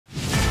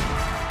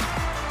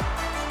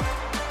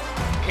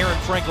Erin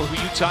Frankel,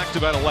 who you talked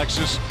about,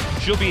 Alexis.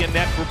 She'll be in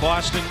net for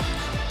Boston.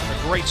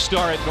 A great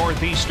star at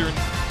Northeastern,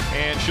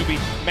 and she'll be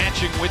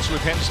matching wits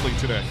with Hensley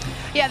today.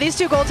 Yeah, these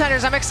two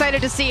goaltenders, I'm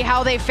excited to see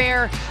how they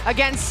fare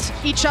against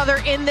each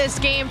other in this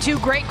game. Two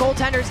great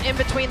goaltenders in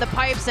between the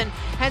pipes, and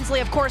Hensley,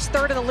 of course,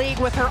 third in the league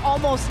with her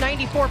almost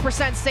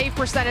 94% save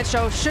percentage,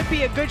 so should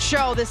be a good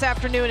show this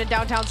afternoon in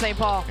downtown St.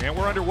 Paul. And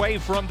we're underway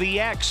from the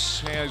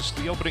X as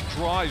the opening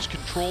draw is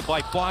controlled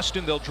by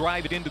Boston. They'll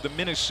drive it into the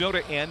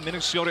Minnesota end.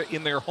 Minnesota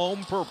in their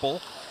home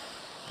purple.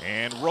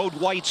 And road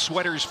white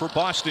sweaters for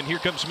Boston. Here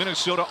comes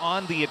Minnesota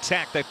on the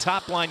attack. That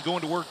top line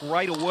going to work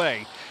right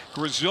away.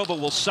 Grzyzova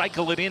will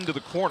cycle it into the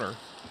corner.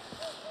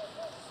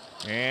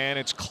 And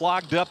it's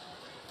clogged up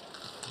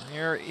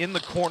there in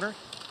the corner.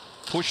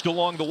 Pushed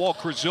along the wall.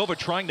 Grzyzova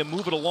trying to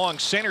move it along.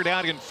 Centered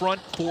out in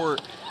front for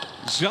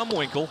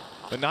Zumwinkle.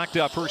 But knocked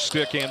off her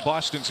stick, and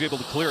Boston's able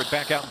to clear it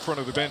back out in front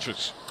of the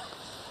benches.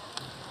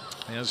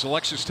 As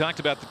Alexis talked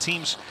about, the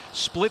teams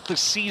split the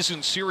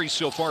season series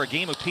so far, a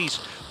game apiece.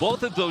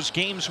 Both of those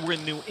games were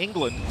in New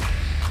England.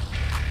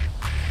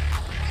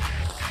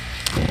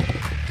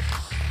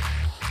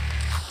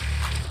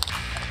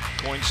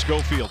 Coyne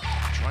Schofield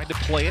tried to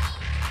play it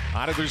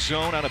out of their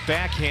zone on a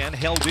backhand,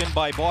 held in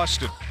by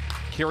Boston.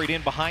 Carried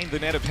in behind the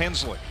net of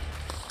Hensley.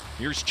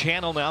 Here's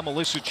Channel now,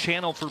 Melissa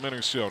Channel for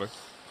Minnesota.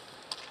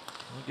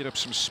 We'll get up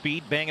some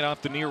speed, bang it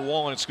off the near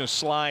wall, and it's going to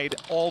slide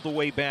all the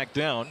way back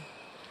down.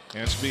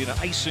 And it's been an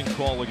icing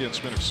call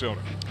against Minnesota.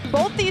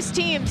 Both these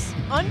teams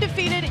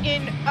undefeated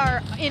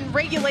in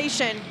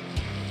regulation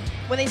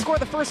when they score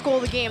the first goal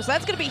of the game. So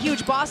that's going to be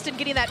huge. Boston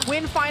getting that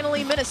win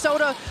finally.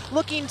 Minnesota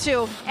looking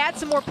to add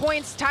some more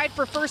points, tied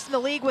for first in the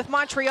league with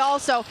Montreal.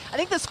 So I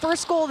think this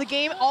first goal of the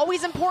game,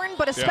 always important,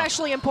 but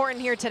especially important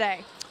here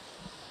today.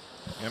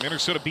 And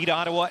Minnesota beat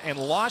Ottawa and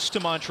lost to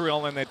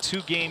Montreal in that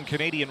two-game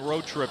Canadian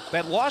road trip.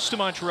 That loss to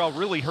Montreal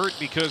really hurt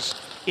because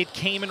it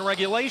came in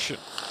regulation.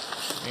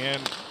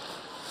 And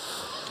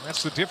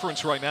that's the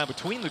difference right now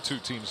between the two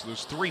teams.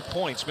 Those 3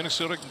 points.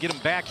 Minnesota can get them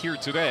back here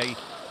today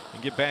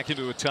and get back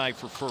into a tie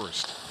for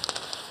first.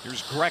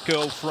 Here's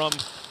Greco from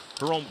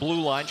her own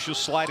blue line. She'll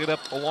slide it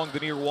up along the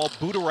near wall.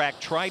 Budarak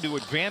tried to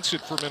advance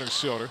it for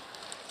Minnesota.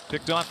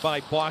 Picked off by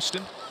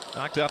Boston.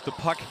 Knocked off the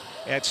puck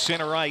at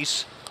center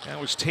ice.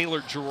 That was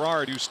Taylor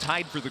Gerard, who's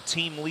tied for the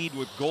team lead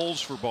with goals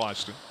for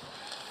Boston.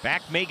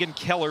 Back Megan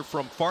Keller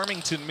from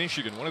Farmington,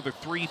 Michigan, one of the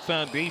 3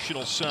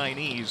 foundational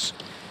signees.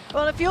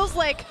 Well, it feels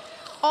like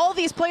all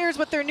these players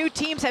with their new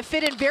teams have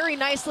fit in very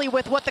nicely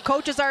with what the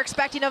coaches are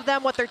expecting of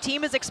them, what their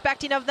team is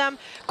expecting of them.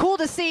 Cool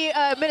to see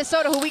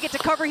Minnesota, who we get to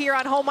cover here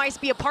on home ice,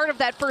 be a part of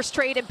that first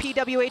trade in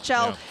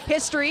PWHL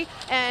history.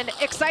 And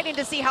exciting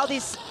to see how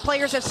these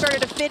players have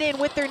started to fit in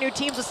with their new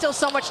teams with still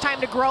so much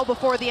time to grow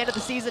before the end of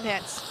the season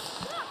hits.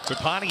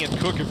 Tapani and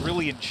Cook have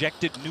really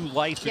injected new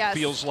life, it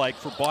feels like,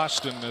 for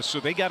Boston. So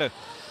they got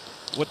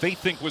what they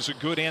think was a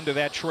good end to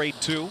that trade,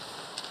 too.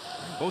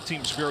 Both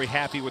teams very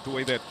happy with the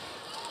way that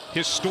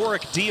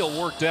historic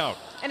deal worked out.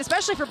 And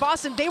especially for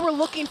Boston, they were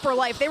looking for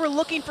life. They were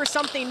looking for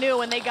something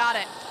new, and they got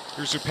it.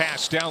 Here's a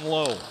pass down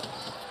low.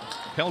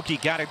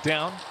 Pelkey got it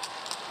down.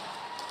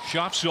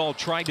 Schafzal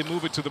tried to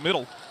move it to the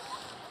middle.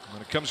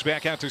 When it comes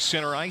back out to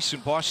center ice,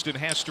 and Boston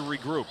has to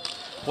regroup.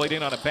 Played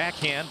in on a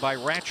backhand by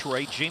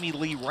Rattray. Jamie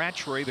Lee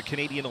Rattray, the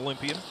Canadian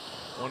Olympian,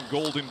 won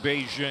gold in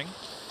Beijing.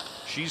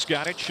 She's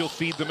got it. She'll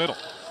feed the middle.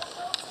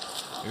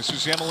 This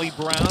is Emily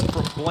Brown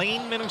from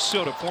Blaine,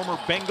 Minnesota, former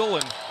Bengal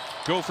and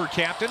Gopher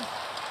captain.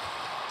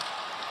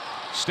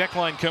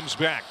 Steckline comes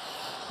back.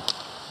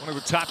 One of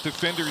the top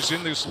defenders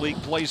in this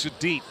league, plays it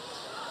deep.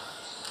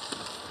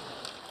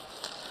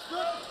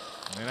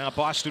 And now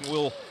Boston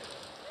will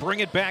bring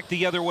it back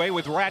the other way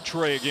with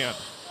Rattray again.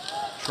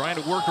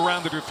 Trying to work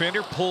around the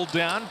defender, pulled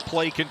down,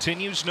 play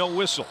continues, no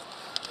whistle.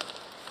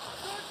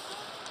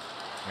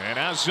 And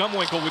now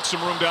Zumwinkle with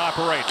some room to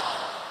operate.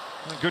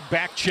 A good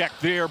back check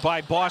there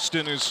by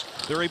Boston as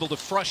they're able to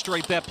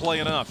frustrate that play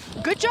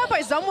enough. Good job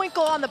by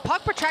Zumwinkle on the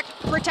puck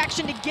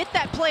protection to get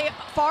that play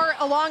far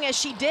along as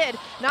she did.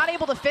 Not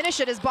able to finish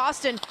it as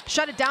Boston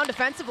shut it down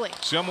defensively.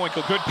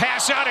 Zumwinkle, good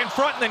pass out in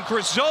front, and then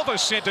Grzyzova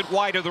sent it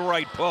wide of the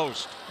right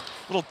post.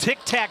 Little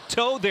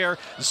tic-tac-toe there.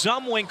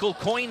 Zumwinkle,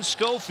 Coyne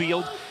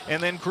Schofield,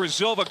 and then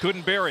Grzyzova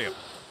couldn't bury him.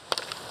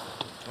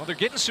 Well, they're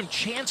getting some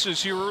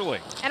chances here early.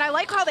 And I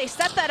like how they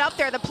set that up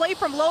there. The play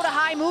from low to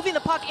high, moving the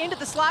puck into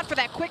the slot for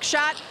that quick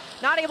shot.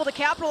 Not able to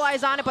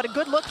capitalize on it, but a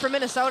good look for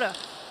Minnesota.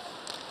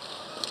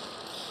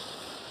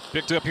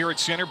 Picked up here at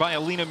center by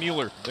Alina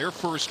Mueller. Their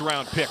first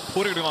round pick.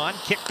 Put it on,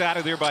 kicked out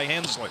of there by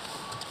Hensley.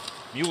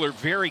 Mueller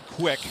very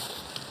quick.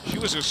 She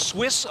was a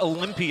Swiss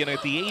Olympian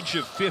at the age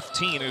of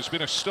 15, has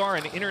been a star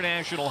in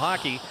international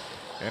hockey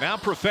and now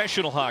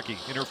professional hockey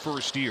in her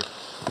first year.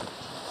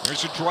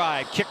 There's a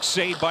drive, kick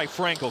saved by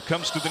Frankel,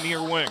 comes to the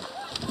near wing.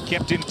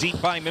 Kept in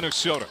deep by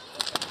Minnesota.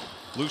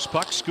 Loose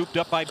puck scooped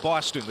up by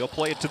Boston. They'll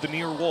play it to the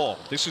near wall.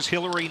 This is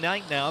Hillary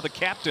Knight now, the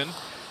captain.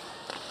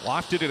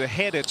 Lofted it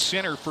ahead at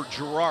center for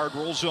Gerard,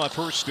 rolls off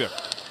her stick.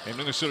 And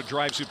Minnesota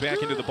drives it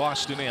back into the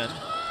Boston end.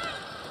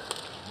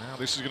 Now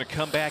this is going to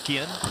come back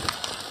in.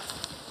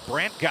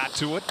 Brandt got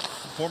to it.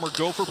 Former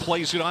Gopher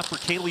plays it off for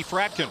Kaylee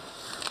Fratkin.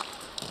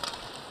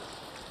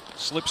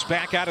 Slips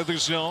back out of the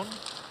zone.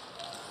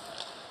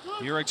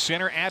 Here at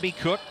center, Abby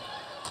Cook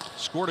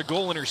scored a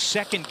goal in her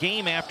second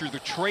game after the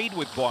trade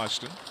with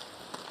Boston.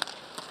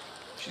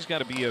 She's got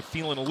to be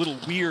feeling a little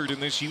weird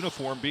in this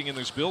uniform, being in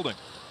this building.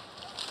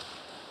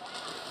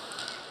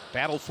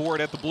 Battle for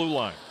it at the blue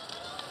line.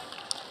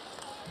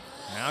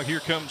 Now here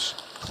comes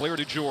Claire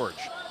DeGeorge.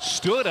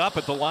 Stood up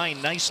at the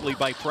line nicely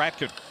by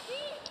Fratkin.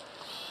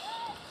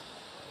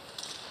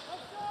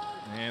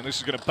 And this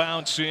is going to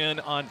bounce in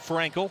on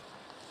Frankel.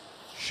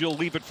 She'll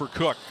leave it for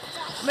Cook.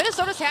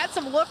 Minnesota's had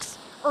some looks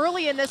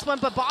early in this one,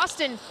 but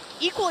Boston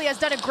equally has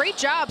done a great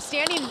job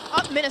standing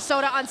up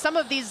Minnesota on some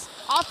of these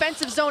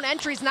offensive zone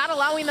entries, not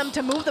allowing them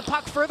to move the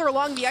puck further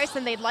along the ice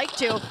than they'd like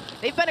to.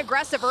 They've been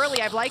aggressive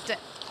early. I've liked it.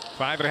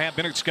 5.5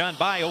 minutes gone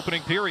by,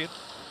 opening period.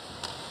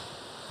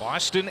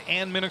 Boston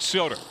and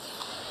Minnesota.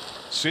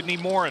 Sydney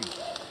Morin,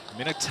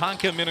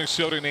 Minnetonka,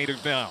 Minnesota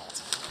native now.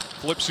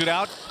 Flips it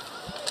out,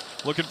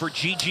 looking for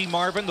Gigi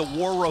Marvin, the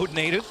War Road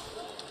native.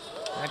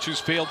 That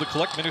just failed to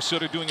collect.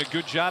 Minnesota doing a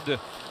good job to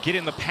get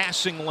in the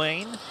passing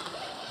lane.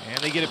 And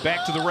they get it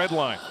back to the red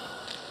line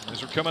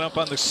as we're coming up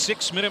on the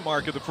 6-minute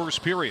mark of the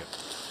first period.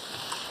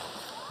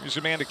 Here's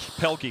Amanda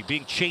Pelkey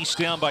being chased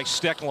down by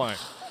Steckline.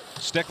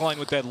 Steckline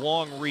with that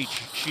long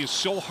reach. She is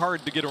so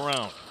hard to get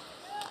around.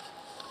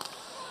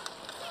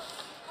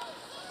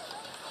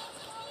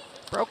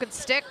 Broken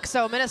stick,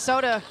 so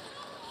Minnesota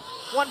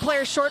one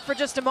player short for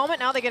just a moment.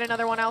 Now they get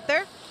another one out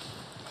there.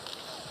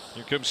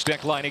 Here comes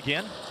Steckline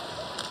again.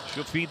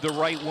 She'll feed the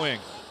right wing.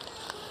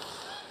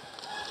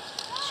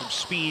 Some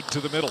speed to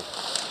the middle.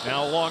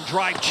 Now a long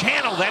drive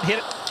channel that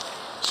hit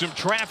some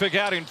traffic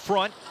out in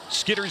front.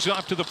 Skitters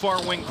off to the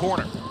far wing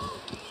corner.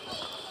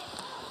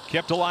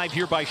 Kept alive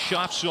here by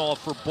Schaafsal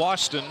for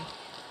Boston.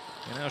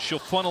 And now she'll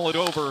funnel it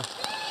over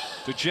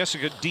to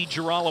Jessica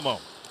DiGirolamo,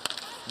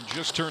 who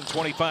just turned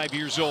 25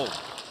 years old.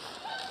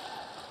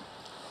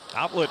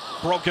 Outlet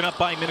broken up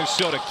by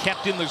Minnesota.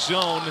 Kept in the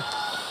zone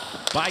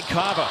by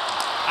Kava.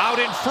 Out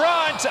in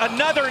front,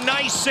 another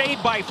nice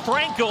save by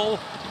Frankel.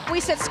 We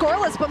said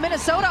scoreless, but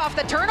Minnesota off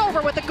the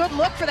turnover with a good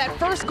look for that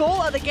first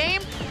goal of the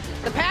game.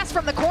 The pass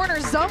from the corner,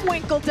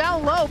 Zumwinkle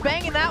down low,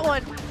 banging that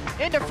one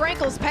into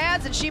Frankel's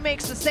pads, and she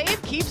makes the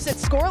save, keeps it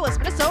scoreless.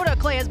 Minnesota,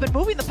 Clay, has been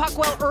moving the puck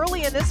well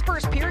early in this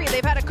first period.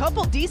 They've had a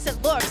couple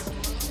decent looks,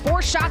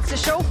 4 shots to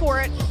show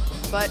for it,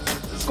 but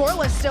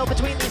scoreless still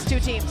between these two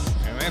teams.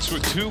 And that's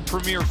with 2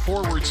 premier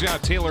forwards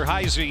out, Taylor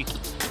Heisey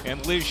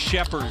and Liz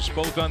Sheppers,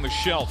 both on the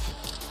shelf.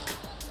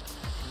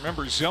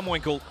 Remember,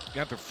 Zumwinkle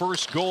got the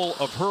first goal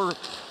of her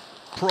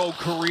pro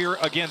career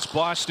against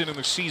Boston in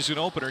the season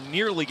opener.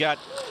 Nearly got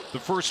the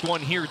first one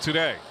here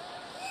today.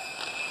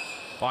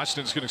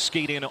 Boston's going to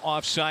skate in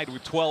offside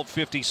with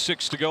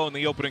 12:56 to go in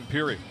the opening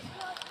period.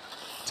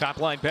 Top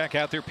line back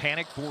out there.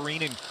 Panic,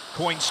 Boreen and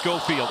Coyne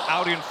Schofield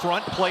out in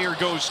front. Player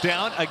goes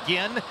down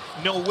again.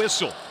 No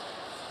whistle.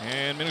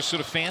 And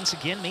Minnesota fans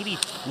again maybe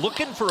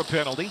looking for a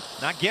penalty.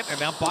 Not getting it.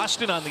 Now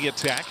Boston on the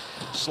attack.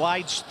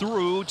 Slides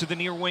through to the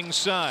near wing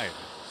side.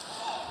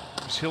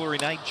 There's Hillary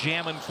Knight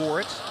jamming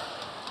for it.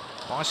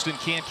 Boston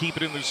can't keep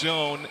it in the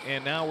zone,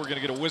 and now we're going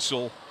to get a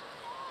whistle.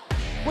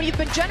 When you've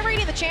been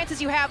generating the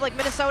chances you have like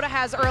Minnesota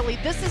has early,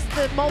 this is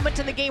the moment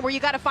in the game where you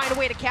got to find a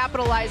way to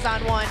capitalize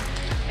on one,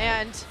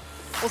 and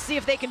we'll see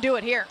if they can do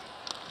it here.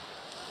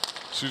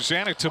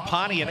 Susanna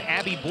Tapani and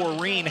Abby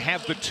Boreen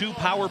have the 2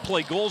 power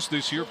play goals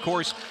this year. Of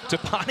course,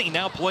 Tapani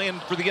now playing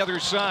for the other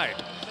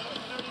side.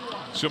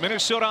 So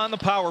Minnesota on the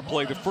power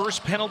play. The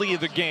first penalty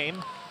of the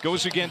game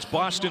goes against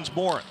Boston's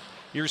Morin.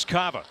 Here's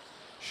Kava.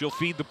 She'll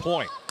feed the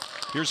point.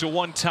 Here's a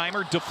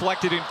one-timer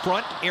deflected in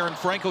front. Erin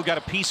Frankel got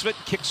a piece of it,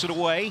 kicks it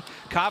away.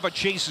 Kava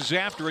chases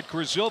after it.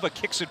 Krasova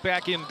kicks it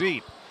back in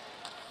deep.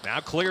 Now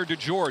Claire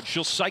DeGeorge.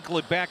 She'll cycle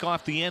it back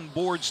off the end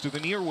boards to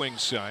the near wing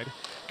side.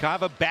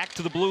 Kava back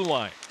to the blue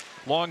line.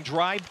 Long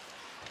drive.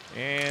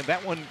 And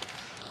that one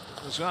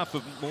was off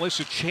of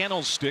Melissa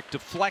Channel's stick,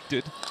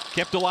 deflected.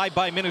 Kept alive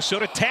by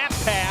Minnesota. Tap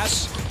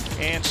pass.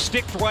 And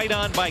sticked right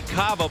on by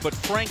Kava, but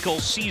Frankel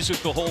sees it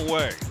the whole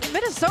way.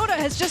 Minnesota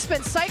has just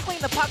been cycling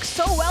the puck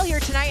so well here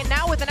tonight, and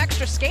now with an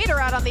extra skater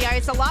out on the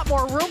ice, a lot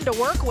more room to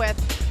work with.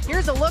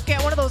 Here's a look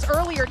at one of those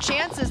earlier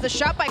chances. The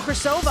shot by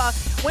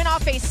Krasova went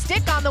off a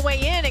stick on the way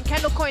in, and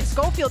Kendall Coyne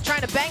Schofield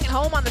trying to bang it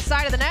home on the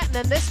side of the net, and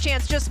then this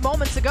chance just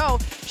moments ago,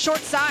 short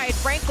side,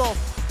 Frankel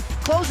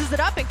closes it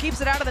up and keeps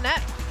it out of the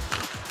net.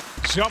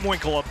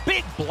 Zumwinkle, a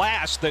big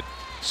blast that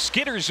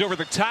skitters over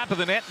the top of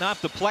the net and off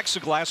the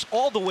plexiglass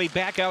all the way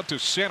back out to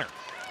center.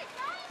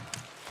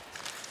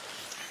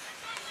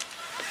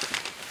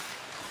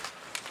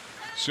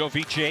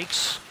 Sophie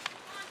Jakes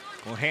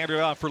will hand it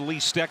off for Lee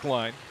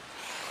Steckline.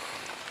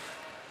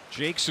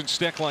 Jakes and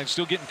Steckline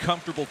still getting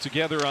comfortable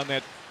together on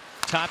that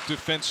top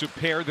defensive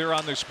pair. They're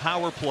on this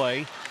power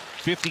play.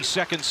 50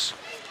 seconds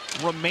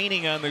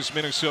remaining on this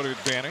Minnesota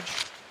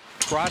advantage.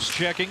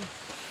 Cross-checking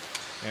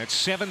at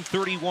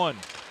 7:31.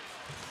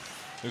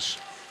 This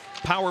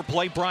power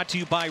play brought to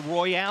you by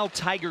Royale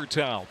Tiger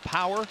Towel.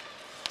 Power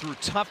through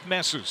tough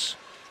messes.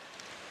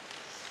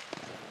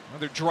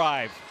 Another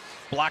drive.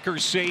 Blocker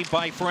saved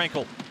by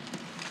Frankel.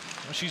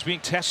 Well, she's being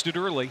tested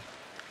early.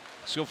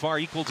 So far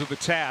equal to the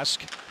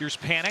task. Here's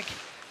Panic.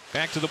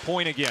 Back to the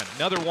point again.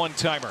 Another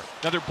one-timer.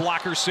 Another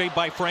blocker saved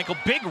by Frankel.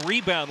 Big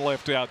rebound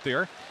left out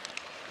there.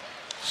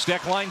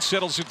 Steckline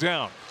settles it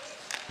down.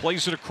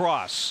 Plays it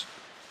across.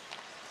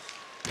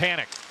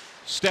 Panic.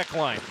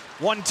 Steckline.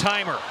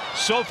 One-timer.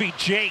 Sophie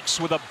Jakes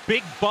with a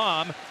big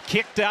bomb.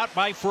 Kicked out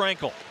by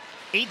Frankel.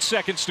 8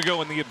 seconds to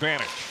go in the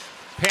advantage.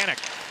 Panic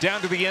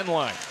down to the end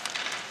line.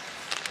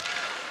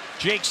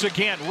 Jakes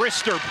again.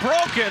 Wrister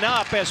broken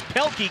up as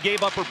Pelkey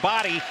gave up her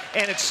body,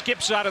 and it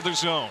skips out of the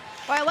zone.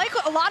 Well, I like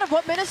a lot of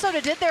what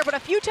Minnesota did there, but a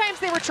few times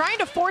they were trying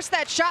to force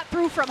that shot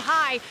through from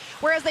high,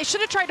 whereas they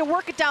should have tried to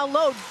work it down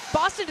low.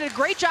 Boston did a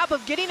great job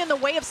of getting in the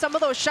way of some of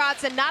those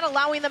shots and not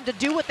allowing them to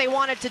do what they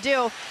wanted to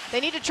do.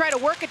 They need to try to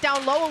work it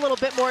down low a little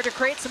bit more to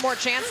create some more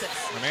chances.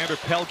 Amanda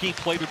Pelkey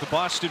played with the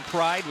Boston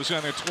Pride, was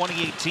on their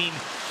 2018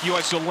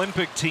 U.S.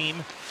 Olympic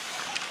team.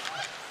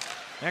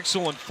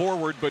 Excellent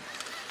forward, but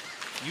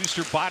used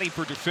her body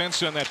for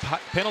defense on that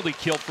penalty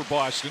kill for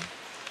Boston.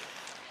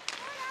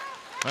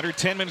 Under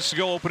 10 minutes to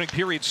go, opening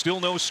period, still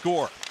no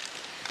score.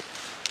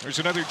 There's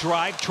another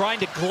drive. Trying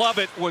to glove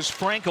it was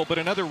Frankel, but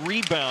another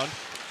rebound.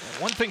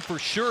 One thing for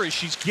sure is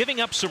she's giving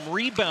up some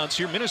rebounds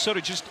here.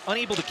 Minnesota just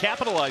unable to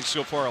capitalize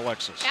so far,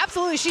 Alexis.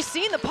 Absolutely. She's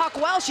seen the puck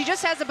well. She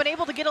just hasn't been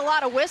able to get a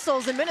lot of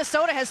whistles, and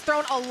Minnesota has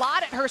thrown a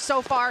lot at her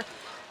so far.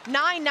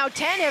 9, now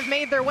 10 have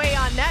made their way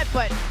on net,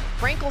 but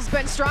Frankel's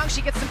been strong.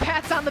 She gets some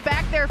pats on the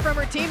back there from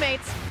her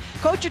teammates.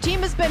 Coach, your team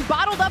has been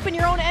bottled up in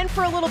your own end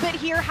for a little bit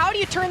here. How do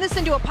you turn this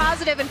into a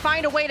positive and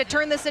find a way to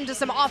turn this into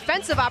some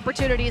offensive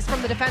opportunities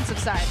from the defensive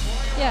side?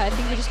 Yeah, I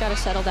think we just got to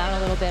settle down a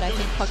little bit. I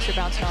think pucks are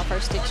bouncing off our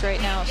sticks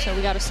right now, so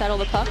we got to settle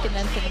the puck and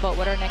then think about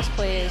what our next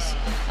play is.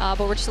 But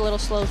we're just a little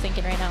slow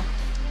thinking right now.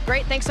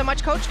 Great, thanks so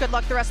much, Coach. Good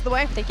luck the rest of the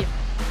way. Thank you.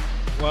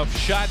 Well, if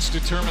shots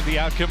determine the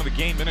outcome of the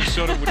game,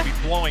 Minnesota would be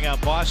blowing out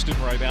Boston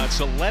right now.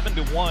 It's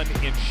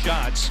 11-1 in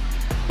shots,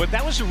 but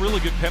that was a really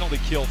good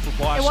penalty kill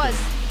for Boston. It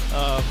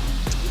was.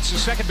 It's the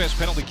second best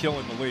penalty kill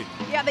in the league.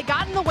 Yeah, they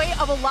got in the way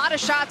of a lot of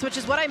shots, which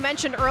is what I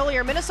mentioned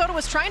earlier. Minnesota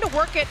was trying to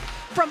work it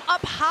from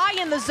up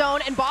high in the zone,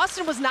 and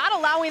Boston was not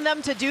allowing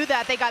them to do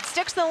that. They got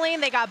sticks in the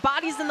lane, they got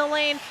bodies in the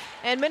lane,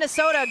 and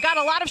Minnesota got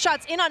a lot of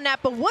shots in on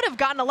net, but would have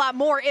gotten a lot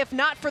more if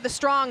not for the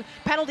strong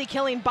penalty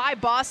killing by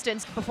Boston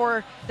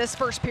before this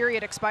first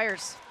period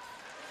expires.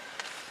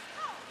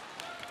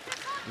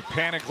 The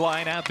Panic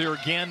line out there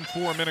again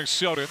for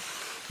Minnesota,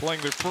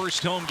 playing their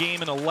first home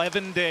game in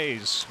 11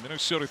 days.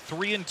 Minnesota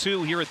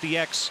 3-2 here at the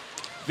X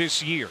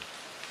this year.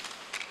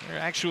 They're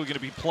actually going to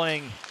be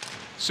playing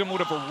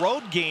somewhat of a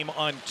road game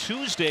on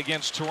Tuesday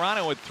against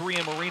Toronto at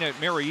 3M Arena at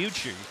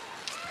Mariucci,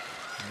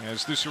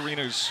 as this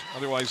arena is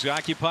otherwise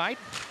occupied.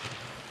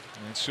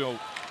 And so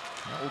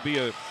that will be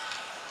a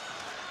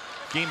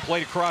game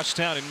played across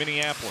town in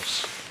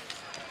Minneapolis.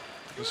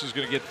 This is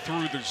going to get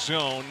through the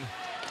zone.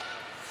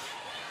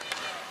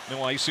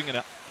 No icing and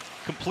a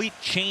complete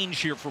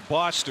change here for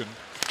Boston.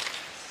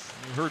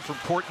 You heard from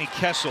Courtney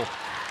Kessel.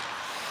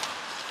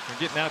 They're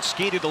getting out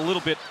skated a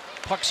little bit.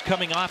 Pucks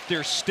coming off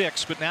their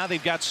sticks, but now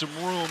they've got some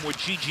room with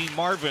Gigi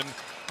Marvin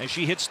as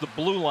she hits the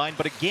blue line.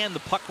 But again,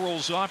 the puck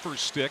rolls off her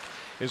stick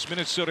as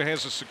Minnesota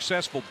has a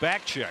successful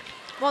back check.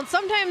 Well, and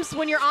sometimes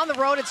when you're on the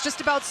road, it's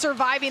just about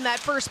surviving that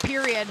first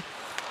period.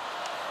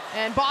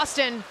 And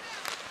Boston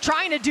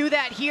trying to do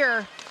that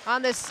here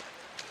on this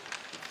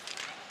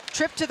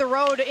trip to the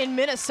road in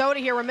Minnesota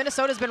here, where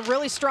Minnesota's been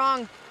really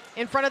strong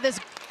in front of this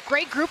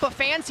great group of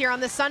fans here on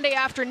this Sunday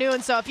afternoon.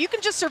 So if you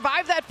can just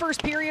survive that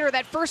first period or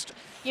that first,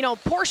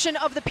 portion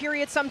of the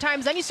period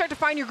sometimes, then you start to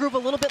find your groove a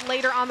little bit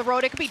later on the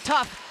road. It could be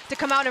tough to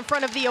come out in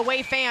front of the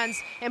away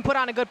fans and put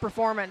on a good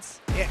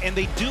performance. Yeah, and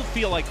they do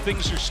feel like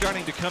things are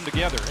starting to come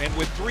together. And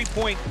with 3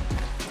 points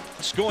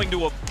going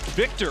to a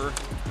victor,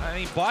 I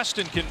mean,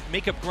 Boston can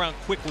make up ground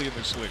quickly in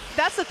this league.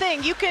 That's the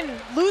thing. You can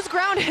lose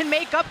ground and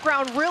make up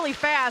ground really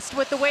fast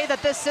with the way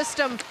that this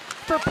system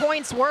for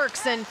points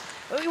works. And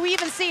we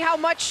even see how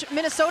much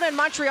Minnesota and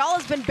Montreal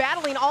has been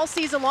battling all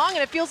season long, and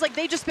it feels like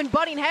they've just been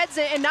butting heads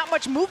and not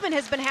much movement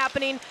has been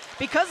happening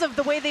because of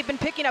the way they've been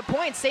picking up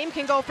points. Same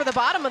can go for the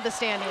bottom of the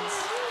standings.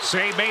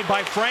 Save made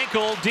by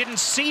Frankel, didn't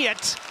see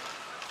it.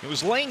 It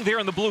was laying there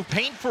in the blue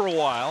paint for a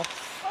while.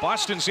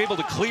 Boston's able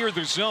to clear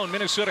the zone.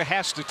 Minnesota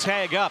has to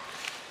tag up.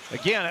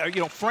 Again,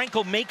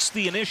 Frankel makes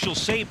the initial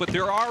save, but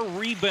there are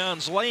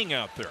rebounds laying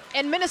out there.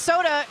 And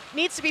Minnesota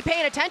needs to be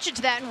paying attention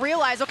to that and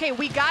realize, okay,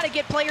 we got to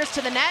get players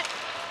to the net.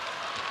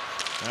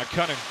 Now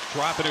Cunning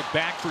dropping it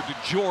back for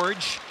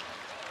DeGeorge.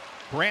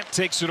 Grant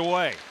takes it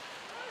away.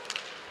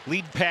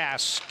 Lead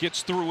pass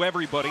gets through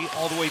everybody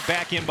all the way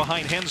back in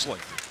behind Hensley.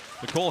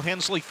 Nicole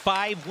Hensley,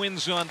 5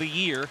 wins on the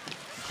year,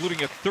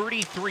 including a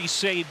 33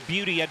 save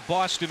beauty at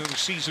Boston in the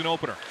season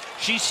opener.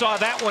 She saw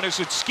that one as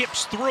it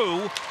skips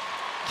through,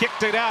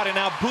 kicked it out, and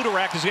now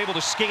Budarak is able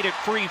to skate it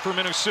free for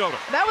Minnesota.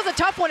 That was a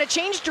tough one. It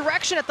changed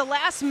direction at the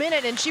last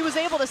minute, and she was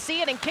able to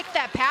see it and kick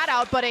that pad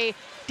out, but a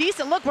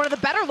decent look, one of the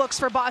better looks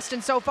for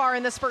Boston so far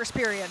in this first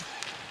period.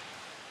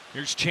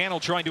 Here's Channel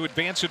trying to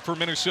advance it for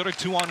Minnesota.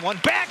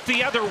 2-on-1. Back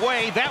the other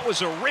way. That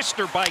was a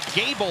wrister by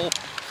Gable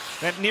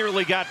that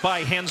nearly got by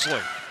Hensley.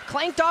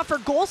 Clanked off her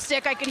goal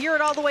stick. I could hear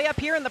it all the way up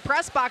here in the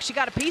press box. She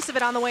got a piece of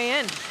it on the way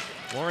in.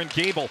 Lauren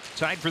Gable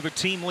tied for the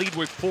team lead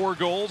with 4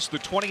 goals. The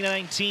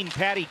 2019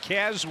 Patty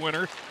Kaz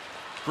winner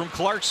from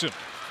Clarkson.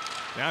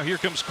 Now here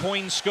comes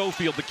Coyne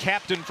Schofield, the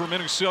captain for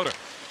Minnesota.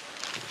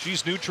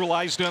 She's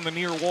neutralized on the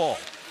near wall.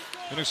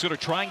 Minnesota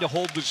trying to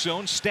hold the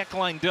zone.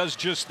 Steckline does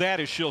just that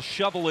as she'll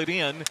shovel it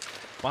in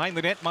behind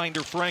the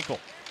netminder Frankel.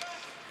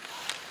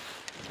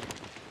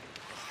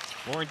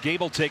 Lauren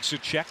Gable takes a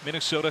check.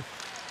 Minnesota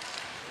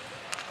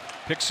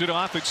picks it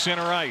off at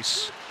center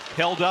ice.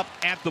 Held up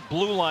at the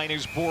blue line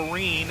is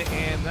Boreen,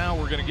 and now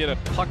we're going to get a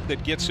puck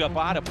that gets up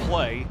out of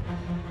play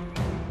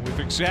with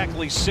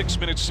exactly 6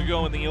 minutes to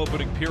go in the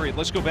opening period.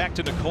 Let's go back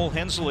to Nicole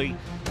Hensley,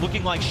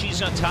 looking like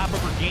she's on top of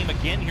her game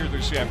again here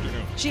this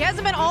afternoon. She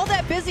hasn't been all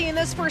that busy in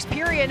this first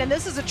period, and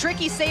this is a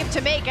tricky save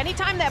to make.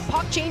 Anytime that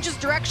puck changes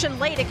direction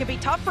late, it can be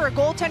tough for a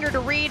goaltender to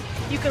read.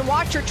 You can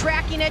watch her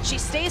tracking it. She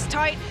stays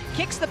tight,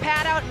 kicks the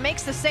pad out, and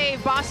makes the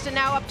save. Boston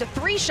now up to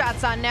 3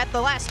 shots on net,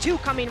 the last 2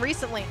 coming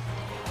recently.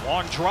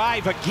 Long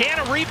drive, again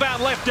a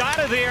rebound left out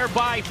of there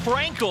by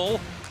Frankel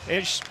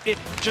as it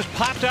just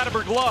popped out of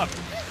her glove.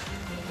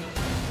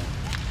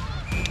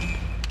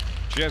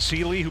 Jess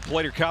Healy, who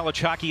played her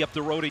college hockey up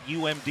the road at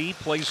UMD,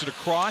 plays it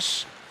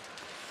across.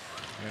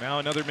 And now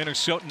another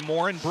Minnesotan,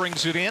 Morin,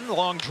 brings it in.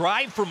 Long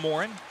drive for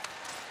Morin.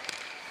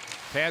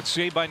 Pad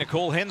save by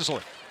Nicole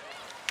Hensley.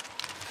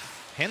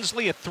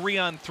 Hensley, a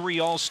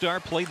 3-on-3 All-Star,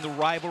 played in the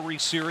rivalry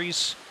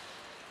series.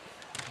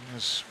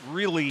 Has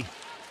really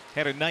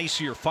had a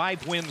nice year.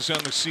 5 wins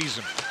on the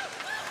season.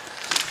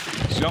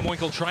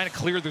 Zumwinkle trying to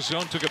clear the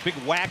zone, took a big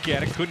whack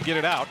at it, couldn't get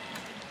it out.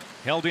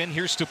 Held in,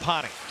 here's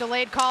Stepani.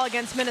 Delayed call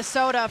against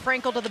Minnesota.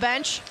 Frankel to the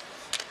bench.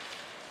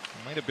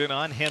 Might have been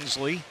on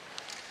Hensley.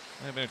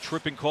 Might have been a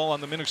tripping call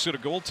on the Minnesota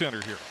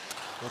goaltender here.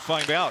 We'll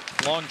find out.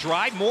 Long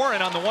drive,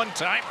 Morin on the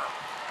one-timer.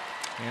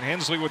 And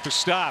Hensley with the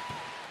stop.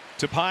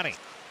 Stepani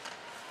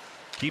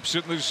keeps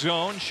it in the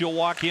zone. She'll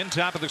walk in,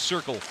 top of the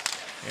circle.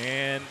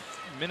 And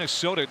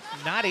Minnesota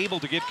not able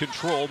to get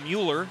control.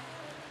 Mueller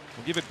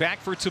will give it back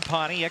for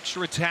Stepani.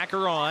 Extra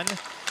attacker on.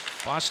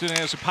 Boston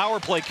has a power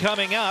play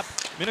coming up.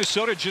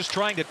 Minnesota just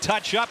trying to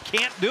touch up,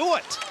 can't do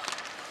it.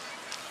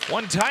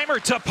 One-timer,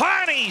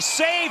 Stepani,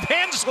 save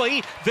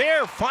Hensley.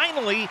 There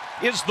finally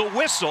is the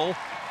whistle.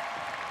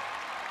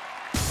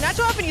 Not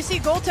too often you see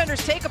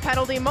goaltenders take a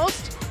penalty.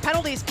 Most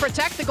penalties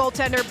protect the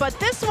goaltender, but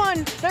this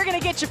one they're going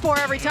to get you for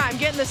every time.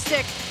 Getting the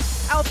stick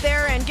out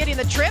there and getting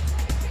the trip.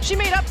 She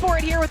made up for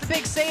it here with a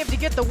big save to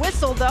get the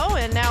whistle, though,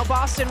 and now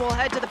Boston will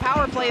head to the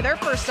power play, their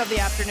first of the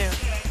afternoon.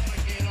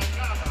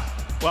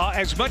 Well,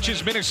 as much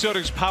as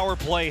Minnesota's power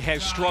play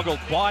has struggled,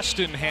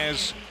 Boston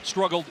has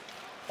struggled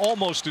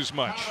almost as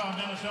much.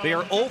 They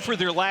are 0 for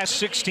their last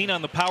 16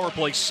 on the power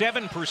play,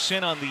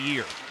 7% on the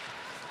year.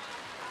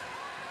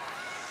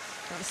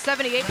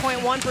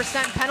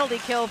 78.1% penalty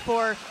kill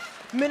for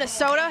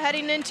Minnesota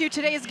heading into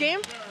today's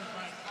game.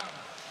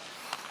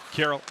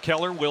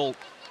 Keller will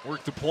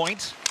work the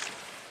point.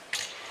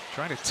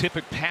 Trying to tip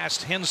it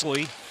past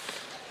Hensley.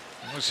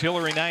 It was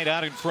Hillary Knight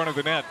out in front of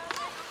the net.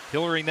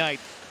 Hillary Knight,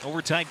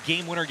 overtime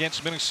game winner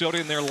against Minnesota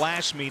in their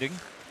last meeting.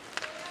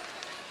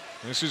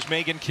 This is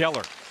Megan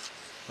Keller.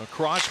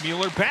 Across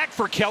Mueller, back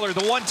for Keller,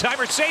 the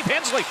one-timer, save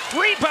Hensley.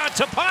 Rebound,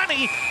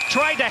 Stepani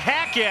tried to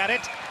hack at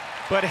it,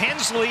 but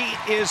Hensley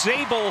is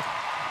able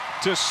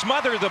to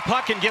smother the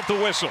puck and get the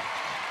whistle.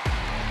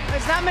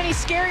 There's not many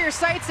scarier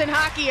sights in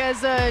hockey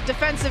as a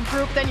defensive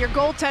group than your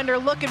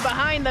goaltender looking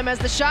behind them as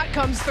the shot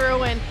comes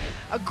through, and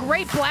a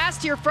great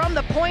blast here from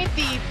the point.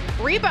 The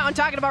rebound,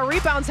 talking about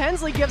rebounds,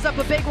 Hensley gives up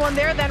a big one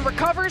there, then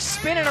recovers,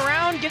 spinning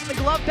around, getting the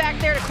glove back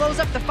there to close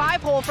up the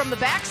 5-hole from the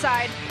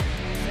backside,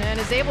 and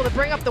is able to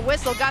bring up the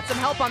whistle. Got some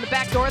help on the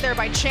back door there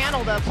by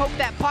Channel to poke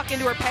that puck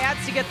into her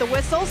pads to get the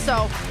whistle.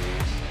 So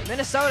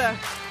Minnesota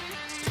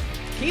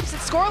keeps it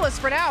scoreless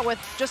for now with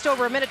just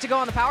over a minute to go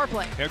on the power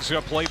play. Heads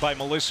up play by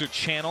Melissa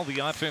Channel, the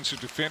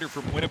offensive defender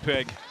from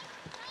Winnipeg.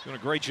 Doing a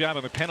great job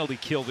on the penalty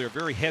kill there.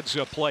 Very heads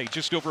up play.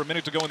 Just over a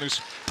minute to go in this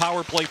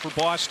power play for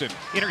Boston.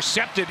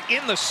 Intercepted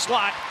in the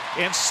slot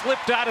and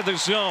slipped out of the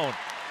zone.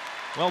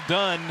 Well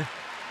done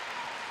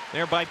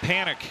there by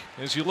Panic.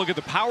 As you look at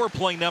the power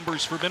play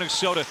numbers for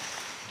Minnesota,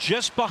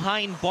 just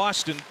behind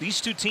Boston,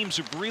 these two teams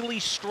have really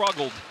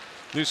struggled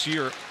this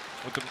year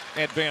with the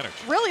advantage.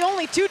 Really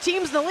only 2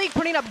 teams in the league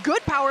putting up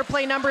good power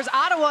play numbers,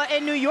 Ottawa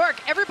and New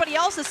York. Everybody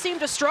else has seemed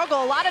to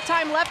struggle. A lot of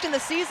time left in the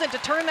season to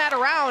turn that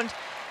around.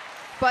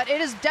 But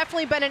it has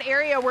definitely been an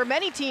area where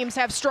many teams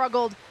have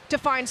struggled to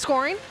find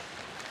scoring.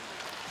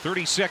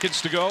 30 seconds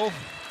to go.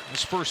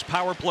 This first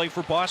power play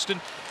for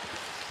Boston.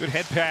 Good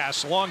head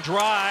pass, long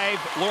drive.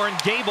 Lauren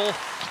Gable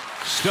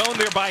stoned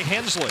there by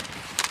Hensley.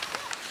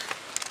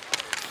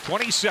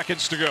 20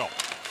 seconds to go.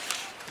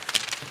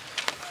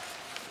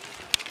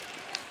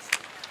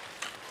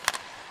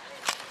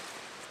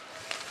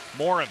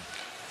 Morin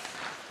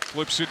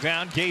flips it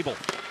down. Gable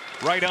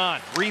right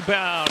on.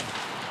 Rebound.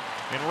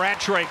 And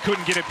Rattray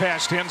couldn't get it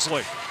past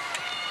Hensley.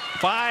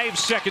 5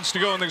 seconds to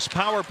go in this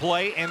power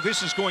play, and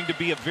this is going to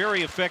be a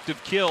very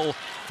effective kill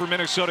for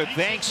Minnesota,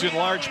 thanks in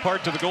large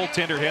part to the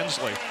goaltender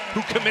Hensley,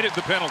 who committed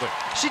the penalty.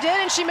 She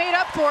did, and she made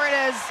up for it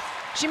as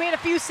she made a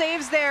few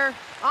saves there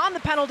on the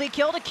penalty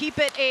kill to keep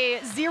it a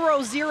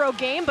 0-0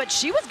 game, but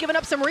she was giving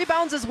up some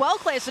rebounds as well,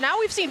 Clay. So now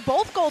we've seen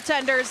both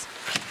goaltenders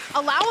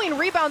allowing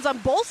rebounds on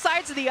both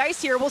sides of the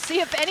ice here. We'll see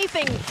if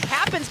anything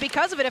happens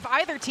because of it, if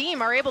either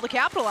team are able to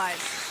capitalize.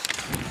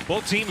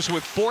 Both teams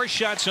with 4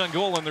 shots on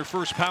goal in their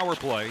first power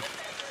play.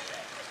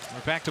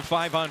 We're back to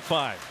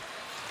 5-on-5.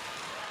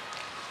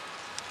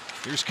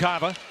 Here's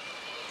Cava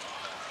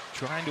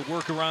trying to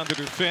work around the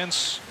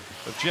defense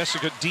of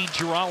Jessica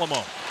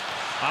DiGirolamo.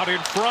 Out in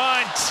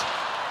front.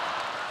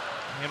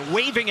 And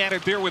waving at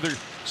it there with her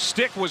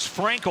stick was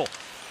Frankel.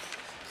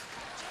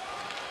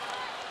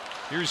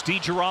 Here's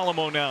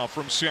DiGirolamo now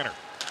from center.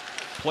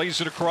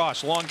 Plays it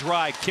across. Long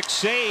drive. Kick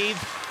save.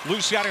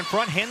 Loose out in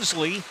front.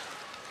 Hensley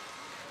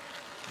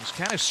is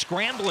kind of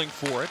scrambling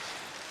for it.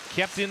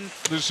 Kept in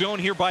the zone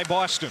here by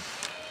Boston.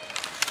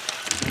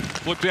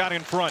 Flipped out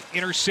in front.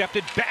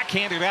 Intercepted.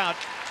 Backhanded out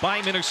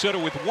by Minnesota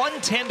with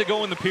 1:10 to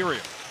go in the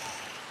period.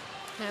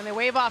 And they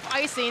wave off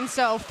icing,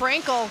 so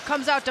Frankel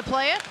comes out to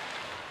play it.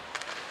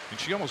 And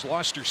she almost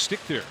lost her stick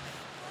there.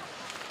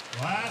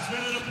 Last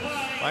minute of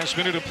play. Last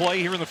minute of play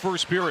here in the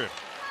first period.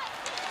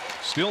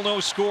 Still no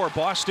score.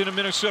 Boston and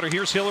Minnesota.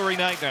 Here's Hillary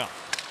Knight now.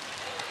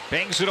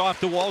 Bangs it off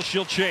the wall.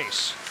 She'll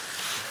chase.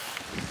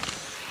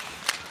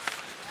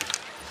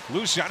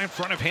 Loose out in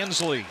front of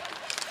Hensley.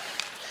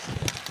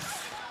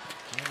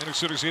 And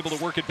Minnesota's able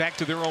to work it back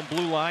to their own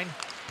blue line.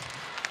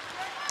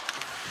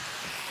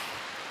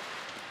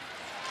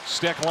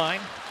 Steck line.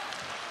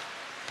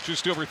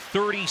 Just over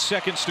 30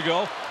 seconds to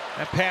go.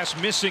 That pass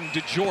missing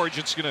to George.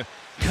 It's going to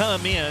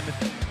come in.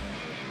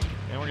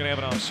 And we're going to have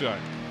an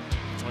offside.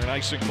 Or an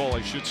icing ball,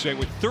 I should say,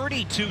 with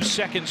 32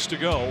 seconds to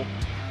go.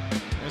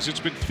 As it's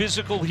been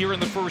physical here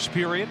in the first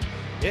period.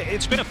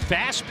 It's been a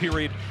fast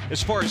period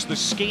as far as the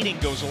skating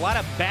goes. A lot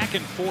of back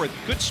and forth.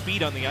 Good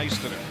speed on the ice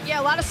today. Yeah,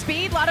 a lot of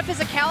speed, a lot of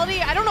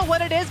physicality. I don't know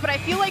what it is, but I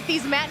feel like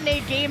these matinee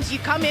games, you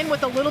come in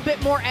with a little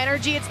bit more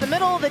energy. It's the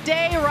middle of the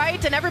day,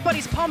 right? And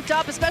everybody's pumped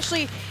up,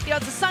 especially,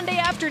 it's a Sunday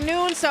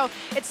afternoon. So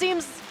it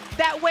seems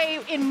that way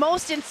in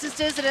most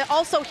instances. And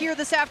also here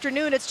this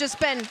afternoon, it's just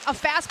been a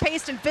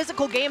fast-paced and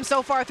physical game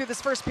so far through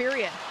this first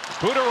period.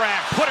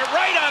 Budarak put it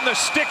right on the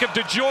stick of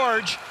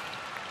DeGeorge.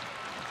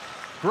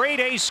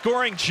 Great A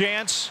scoring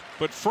chance,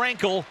 but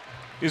Frankel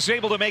is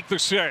able to make the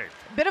save.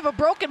 Bit of a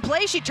broken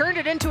play. She turned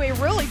it into a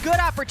really good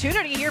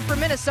opportunity here for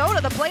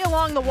Minnesota. The play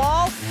along the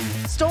wall,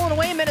 stolen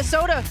away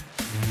Minnesota,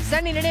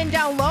 sending it in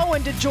down low,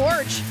 and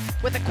DeGeorge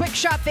with a quick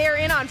shot there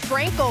in on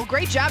Frankel.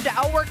 Great job to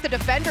outwork the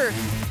defender.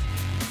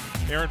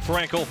 Erin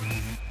Frankel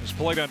has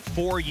played on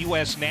 4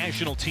 U.S.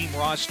 national team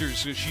rosters.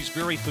 She's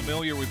very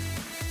familiar with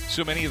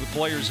so many of the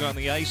players on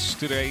the ice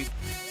today.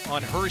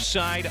 On her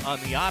side, on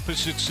the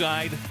opposite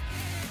side.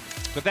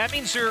 But that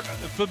means they're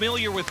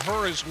familiar with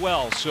her as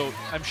well. So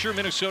I'm sure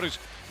Minnesota's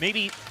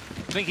maybe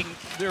thinking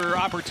there are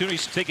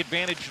opportunities to take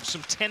advantage of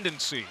some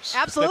tendencies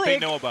Absolutely. that they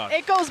know about.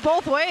 It goes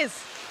both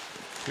ways.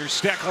 Here's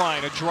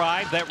Steckline, a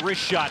drive, that wrist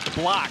shot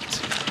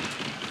blocked.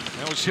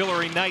 That was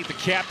Hillary Knight, the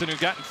captain, who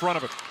got in front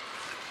of it.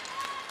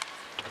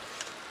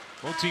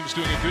 Both teams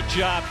doing a good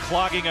job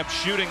clogging up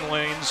shooting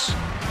lanes.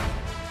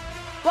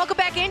 Welcome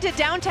back into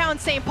downtown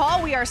St.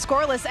 Paul. We are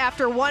scoreless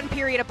after 1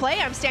 period of play.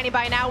 I'm standing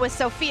by now with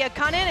Sophia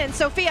Cunnin. And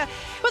Sophia,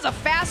 it was a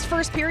fast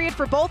first period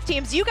for both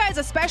teams. You guys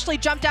especially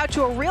jumped out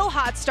to a real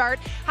hot start.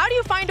 How do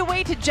you find a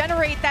way to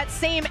generate that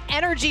same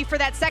energy for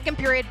that second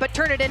period, but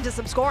turn it into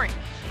some scoring?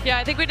 Yeah,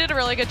 I think we did a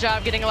really good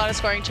job getting a lot of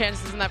scoring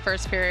chances in that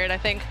first period. I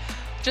think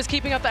just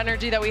keeping up the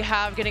energy that we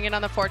have, getting in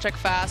on the forecheck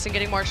fast, and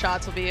getting more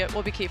shots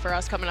will be key for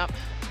us coming up.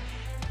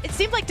 It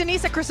seemed like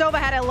Denisa Krasova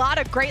had a lot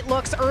of great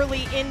looks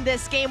early in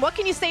this game. What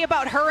can you say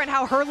about her and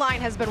how her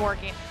line has been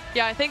working?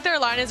 Yeah, I think their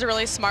line is a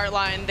really smart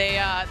line. They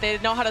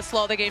know how to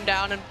slow the game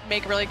down and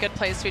make really good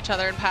plays to each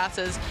other and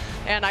passes,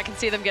 and I can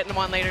see them getting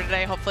one later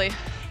today, hopefully.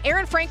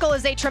 Erin Frankel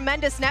is a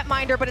tremendous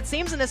netminder, but it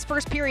seems in this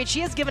first period she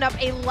has given up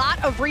a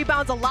lot of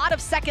rebounds, a lot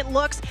of second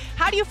looks.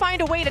 How do you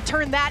find a way to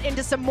turn that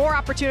into some more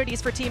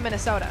opportunities for Team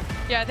Minnesota?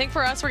 Yeah, I think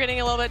for us we're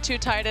getting a little bit too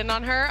tight in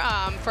on her.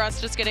 For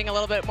us, just getting a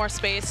little bit more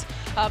space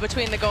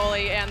between the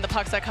goalie and the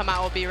pucks that come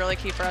out will be really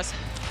key for us.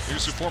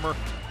 Here's the former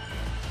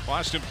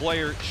Boston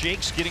player,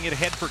 Jakes, getting it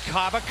ahead for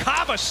Cava.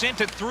 Cava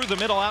sent it through the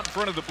middle out in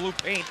front of the blue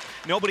paint.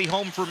 Nobody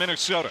home for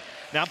Minnesota.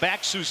 Now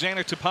back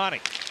Susanna Tapani.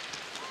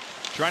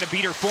 Trying to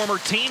beat her former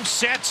team,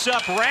 sets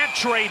up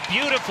Rattray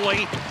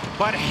beautifully,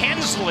 but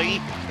Hensley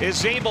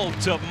is able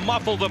to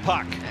muffle the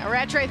puck.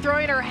 Rattray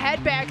throwing her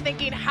head back,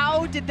 thinking,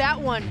 how did that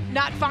one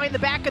not find the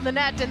back of the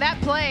net? And that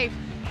play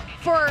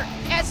for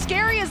as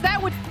scary as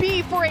that would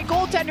be for a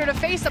goaltender to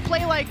face a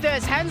play like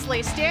this,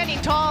 Hensley standing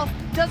tall,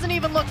 doesn't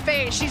even look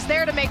phased. She's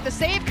there to make the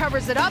save,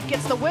 covers it up,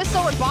 gets the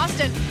whistle, and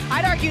Boston,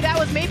 I'd argue that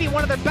was maybe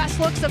one of their best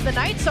looks of the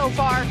night so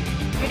far.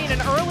 Getting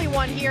an early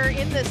one here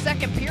in the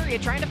second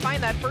period, trying to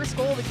find that first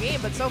goal of the game,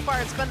 but so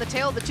far it's been the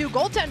tale of the two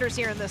goaltenders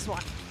here in this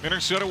one.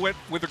 Minnesota went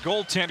with a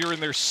goaltender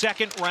in their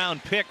second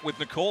round pick with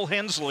Nicole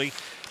Hensley,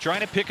 trying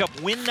to pick up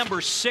win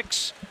number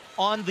 6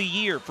 on the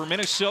year for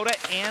Minnesota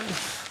and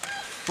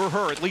for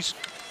her, at least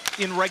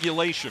in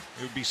regulation.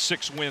 It would be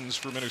 6 wins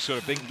for Minnesota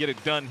if they can get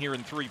it done here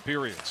in 3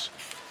 periods.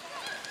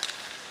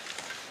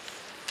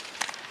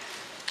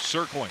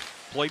 Circling,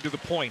 played to the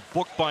point,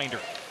 Bookbinder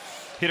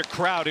hit a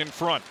crowd in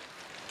front.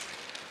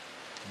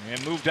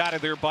 And moved out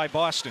of there by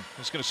Boston.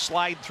 It's going to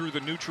slide through the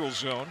neutral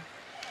zone.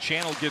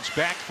 Channel gets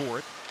back for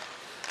it.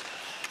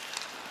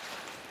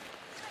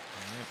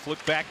 And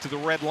flip back to the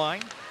red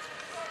line.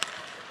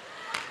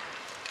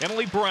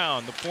 Emily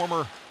Brown, the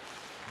former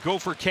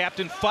Gopher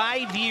captain,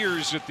 5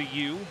 years at the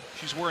U.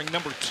 She's wearing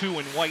number 2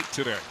 in white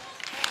today.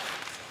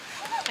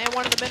 And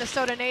one of the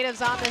Minnesota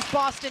natives on this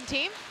Boston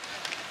team.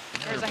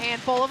 There's a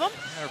handful of them.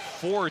 There are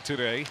 4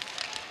 today.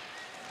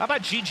 How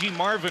about Gigi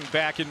Marvin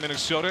back in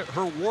Minnesota?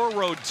 Her War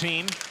Road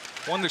team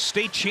won the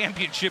state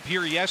championship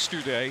here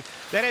yesterday.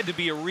 That had to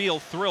be a real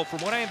thrill. From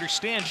what I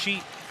understand,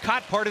 she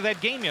caught part of that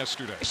game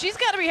yesterday. She's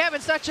got to be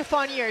having such a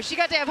fun year. She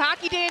got to have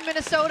Hockey Day in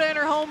Minnesota in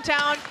her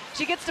hometown.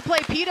 She gets to play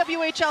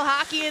PWHL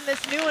hockey in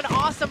this new and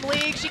awesome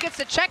league. She gets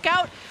to check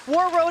out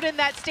War Road in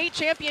that state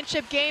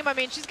championship game. I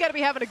mean, she's got to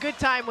be having a good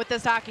time with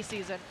this hockey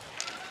season.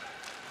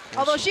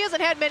 Although she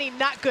hasn't had many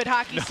not good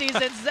hockey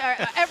seasons,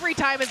 every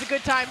time is a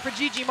good time for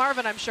Gigi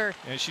Marvin, I'm sure.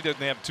 And she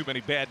doesn't have too many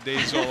bad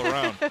days all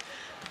around.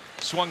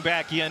 Swung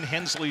back in.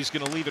 Hensley's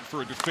going to leave it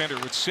for a defender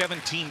with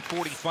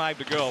 17:45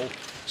 to go,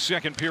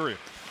 second period.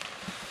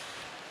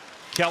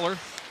 Keller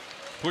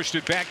pushed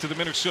it back to the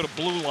Minnesota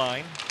blue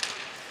line.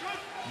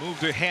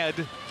 Moved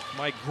ahead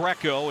by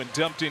Greco and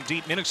dumped in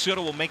deep. Minnesota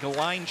will make a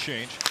line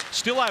change.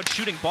 Still out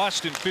shooting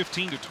Boston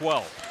 15-12.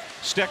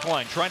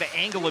 Steckline trying to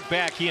angle it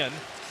back in.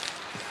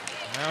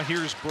 Now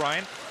here's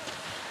Bryant.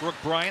 Brooke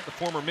Bryant, the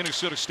former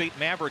Minnesota State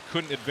Maverick,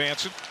 couldn't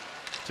advance it.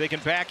 Taken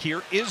back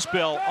here,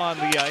 Isbell on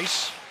the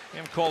ice.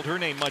 Haven't called her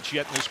name much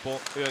yet in this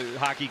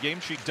hockey game.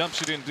 She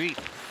dumps it in deep.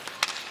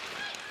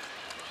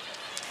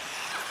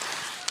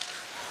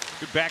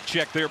 Good back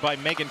check there by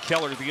Megan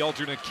Keller, the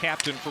alternate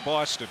captain for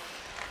Boston.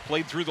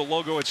 Played through the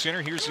logo at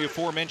center. Here's the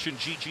aforementioned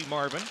Gigi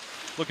Marvin.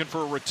 Looking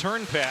for a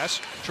return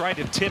pass. Tried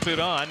to tip it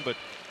on, but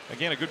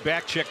again, a good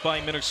back check by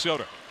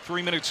Minnesota.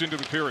 3 minutes into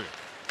the period.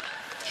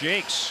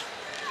 Jakes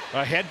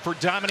ahead for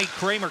Dominique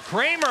Kramer.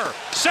 Kramer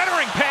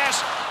centering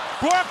pass.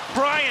 Brooke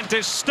Bryant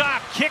is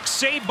stopped. Kick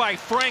saved by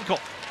Frankel.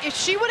 If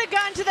she would have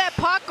gotten to that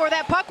puck, or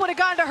that puck would have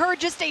gone to her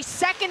just a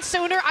second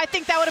sooner, I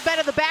think that would have been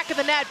in the back of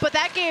the net. But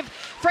that gave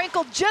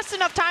Frankel just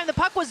enough time. The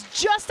puck was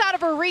just out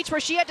of her reach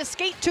where she had to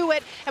skate to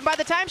it. And by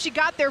the time she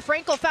got there,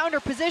 Frankel found her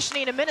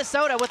positioning in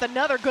Minnesota with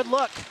another good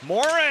look.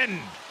 Morin.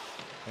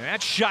 And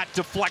that shot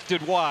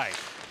deflected wide.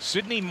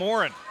 Sydney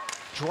Morin,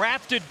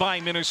 drafted by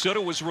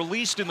Minnesota, was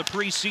released in the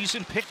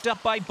preseason, picked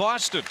up by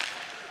Boston.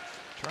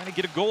 Trying to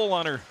get a goal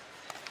on her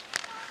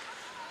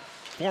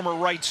former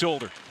right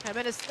shoulder.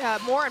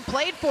 Morin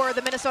played for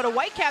the Minnesota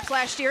Whitecaps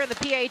last year in the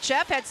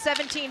PHF, had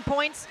 17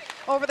 points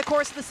over the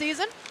course of the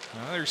season.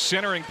 Another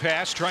centering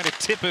pass, trying to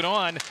tip it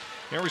on.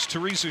 There was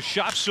Teresa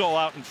Shopsol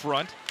out in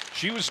front.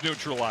 She was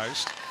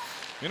neutralized.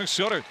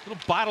 Minnesota a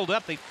little bottled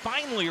up. They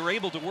finally are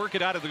able to work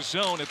it out of the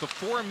zone at the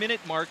 4-minute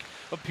mark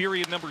of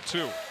period number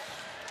 2.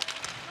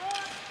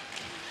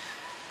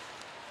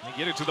 They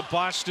get it to the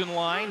Boston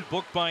line.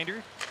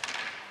 Bookbinder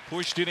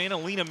pushed it in.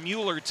 Alina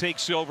Mueller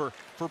takes over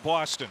for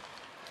Boston.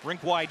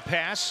 Rink-wide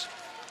pass.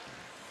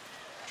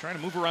 Trying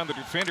to move around the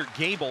defender,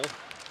 Gable.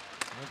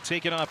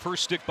 Taken off her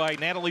stick by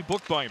Natalie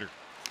Bookbinder.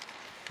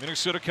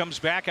 Minnesota comes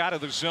back out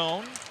of the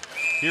zone.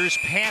 Here's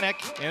Panic,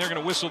 and they're going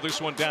to whistle this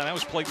one down. That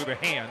was played with a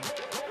hand.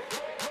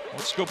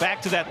 Let's go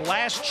back to that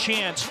last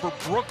chance for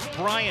Brooke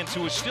Bryant,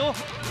 who is still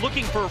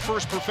looking for her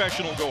first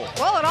professional goal.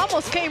 Well, it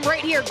almost came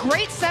right here.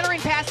 Great centering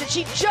pass that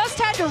she just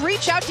had to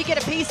reach out to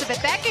get a piece of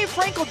it. That gave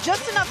Frankel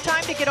just enough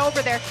time to get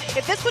over there.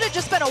 If this would have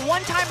just been a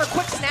one-time or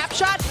quick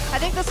snapshot, I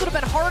think this would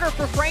have been harder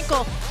for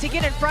Frankel to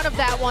get in front of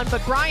that one.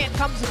 But Bryant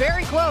comes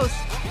very close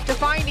to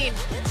finding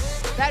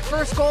that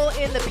first goal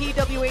in the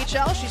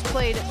PWHL. She's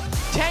played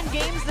 10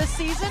 games this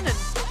season and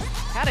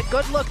had a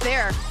good look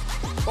there.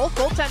 Both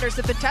goaltenders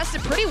have been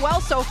tested pretty well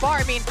so far.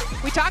 I mean,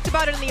 we talked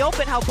about it in the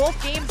open, how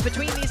both games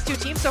between these two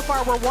teams so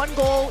far were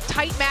one-goal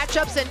tight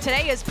matchups, and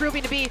today is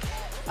proving to be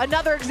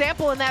another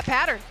example in that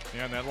pattern.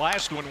 Yeah, and that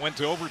last one went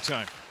to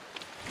overtime.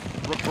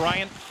 Brooke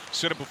Bryant,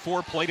 said it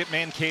before, played at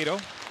Mankato.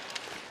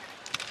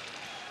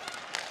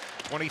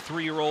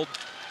 23-year-old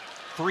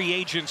free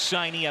agent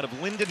signee out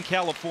of Linden,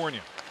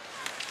 California.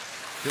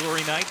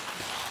 Hillary Knight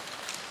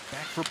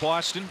back for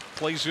Boston,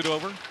 plays it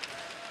over.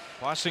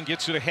 Boston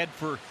gets it ahead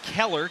for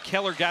Keller.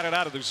 Keller got it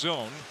out of the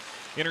zone.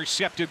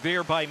 Intercepted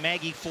there by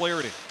Maggie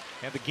Flaherty.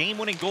 Had the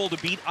game-winning goal to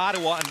beat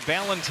Ottawa on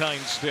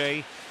Valentine's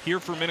Day here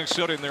for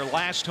Minnesota in their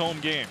last home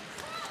game.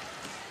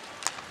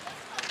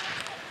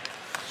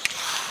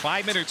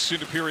 5 minutes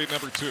into period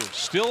number 2.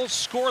 Still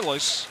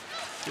scoreless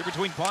here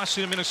between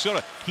Boston and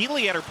Minnesota.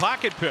 Healy had her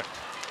pocket picked.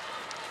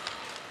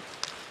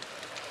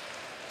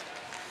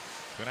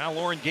 So now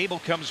Lauren Gable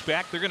comes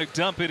back. They're going to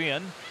dump it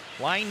in.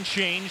 Line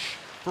change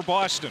for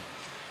Boston.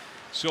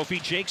 Sophie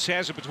Jakes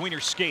has it between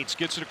her skates.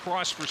 Gets it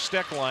across for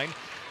Steckline.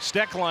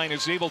 Steckline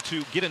is able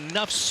to get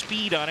enough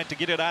speed on it to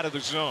get it out of the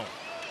zone.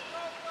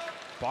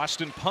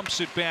 Boston pumps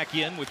it back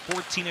in with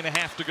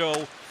 14.5 to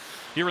go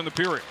here in the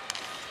period.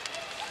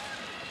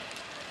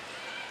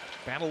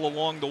 Battle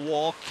along the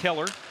wall.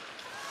 Keller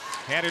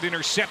had it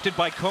intercepted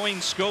by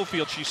Coyne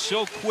Schofield. She's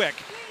so quick.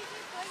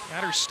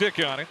 Got her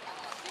stick on it.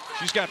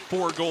 She's got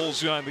 4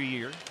 goals on the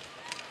year.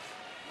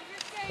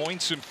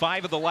 Points in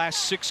 5 of the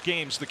last 6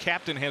 games. The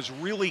captain has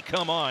really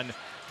come on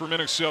for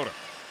Minnesota.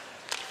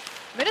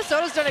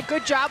 Minnesota's done a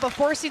good job of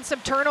forcing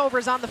some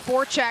turnovers on the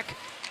forecheck.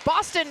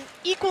 Boston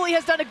equally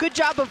has done a good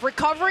job of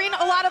recovering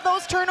a lot of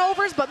those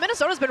turnovers, but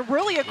Minnesota's been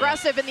really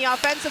aggressive in the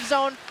offensive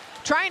zone,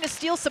 trying to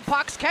steal some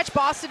pucks, catch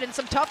Boston in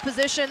some tough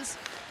positions.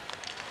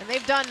 And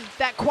they've done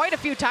that quite a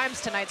few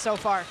times tonight so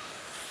far.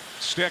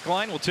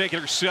 Steckline will take it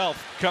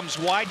herself. Comes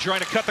wide,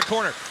 trying to cut the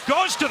corner.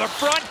 Goes to the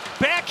front.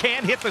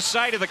 Backhand hit the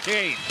side of the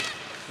cage.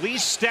 Lee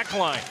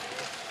Steckline,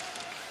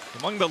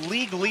 among the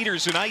league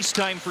leaders in ice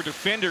time for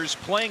defenders,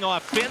 playing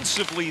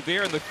offensively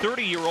there, and the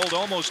 30-year-old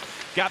almost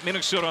got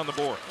Minnesota on the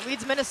board.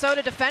 Leads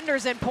Minnesota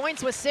defenders in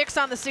points with 6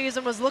 on the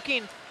season, was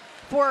looking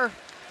for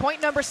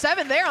point number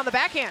 7 there on the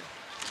backhand.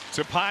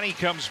 Tapani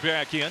comes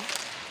back in.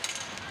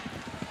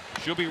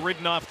 She'll be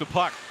ridden off the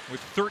puck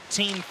with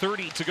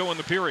 13:30 to go in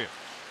the period.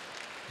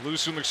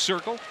 Loose in the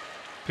circle.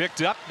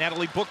 Picked up.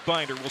 Natalie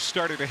Bookbinder will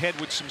start it ahead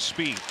with some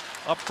speed.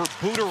 Up for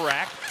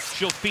Budarak.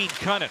 She'll feed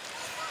Cunnin.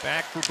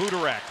 Back for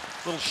Budarak.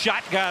 Little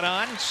shot got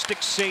on.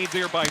 Stick save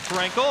there by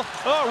Frankel.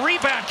 Oh,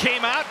 rebound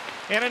came out.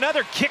 And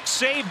another kick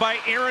save by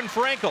Erin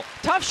Frankel.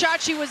 Tough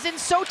shot. She was in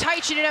so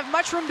tight she didn't have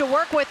much room to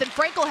work with, and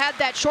Frankel had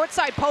that short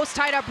side post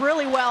tied up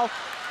really well.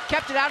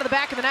 Kept it out of the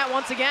back of the net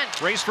once again.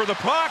 Race for the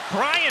puck.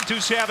 Bryant,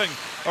 who's having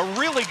a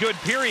really good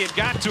period,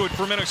 got to it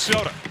for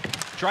Minnesota.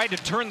 Tried to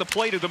turn the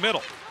play to the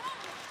middle.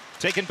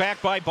 Taken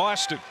back by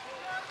Boston.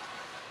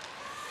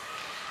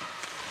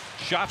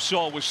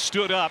 Shopsall was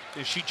stood up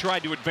as she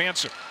tried to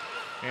advance it.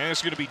 And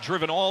it's going to be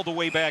driven all the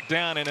way back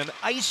down, and an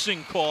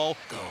icing call.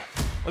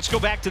 Let's go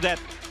back to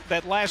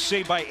that last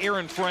save by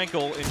Erin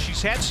Frankel, and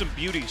she's had some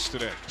beauties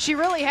today. She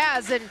really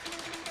has, and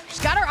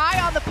she's got her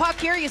eye on the puck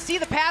here. You see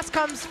the pass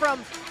comes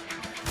from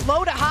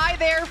low to high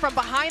there from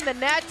behind the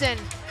net, and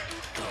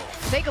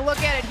take a look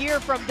at it here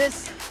from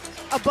this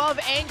above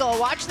angle.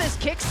 Watch this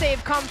kick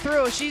save come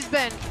through. She's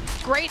been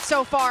great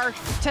so far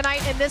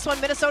tonight in this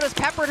one. Minnesota's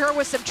peppered her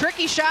with some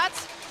tricky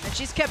shots, and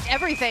she's kept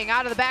everything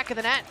out of the back of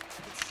the net.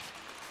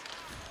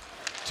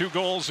 2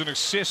 goals and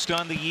assist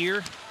on the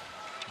year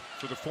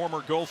for the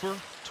former Gopher,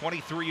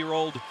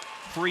 23-year-old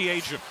free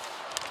agent.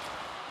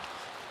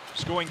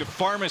 She's going to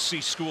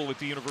pharmacy school at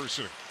the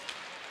university.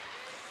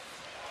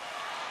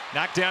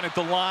 Knocked down at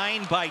the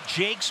line by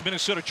Jakes.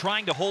 Minnesota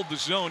trying to hold the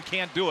zone,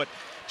 can't do it.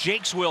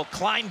 Jakes will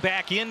climb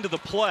back into the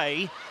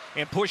play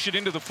and push it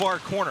into the far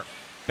corner.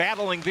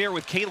 Battling there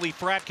with Kaylee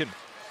Fratkin,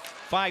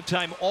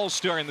 5-time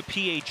All-Star in the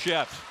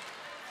PHF.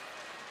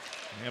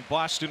 And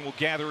Boston will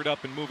gather it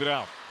up and move it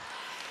out.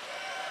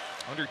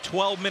 Under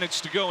 12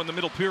 minutes to go in the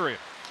middle period.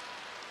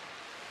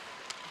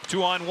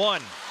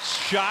 2-on-1.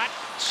 Shot,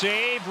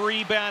 save,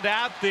 rebound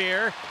out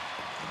there.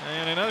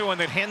 And another one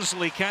that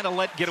Hensley kind of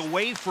let get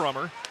away from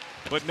her,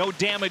 but no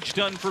damage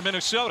done for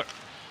Minnesota.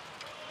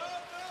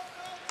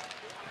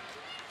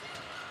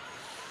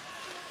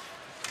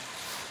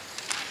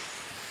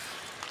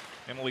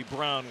 Emily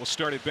Brown will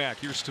start it back.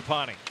 Here's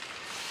Tapani.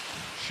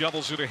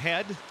 Shovels it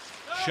ahead.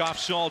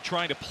 Shopsall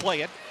trying to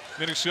play it.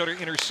 Minnesota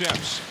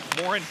intercepts.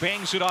 Morin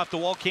bangs it off the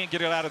wall, can't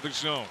get it out of the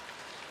zone.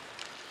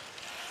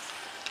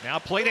 Now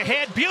played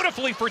ahead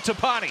beautifully for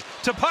Tapani.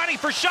 Tapani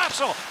for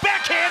Shopsall.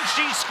 Backhand,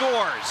 she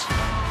scores.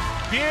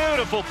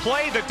 Beautiful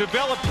play that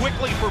developed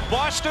quickly for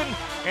Boston,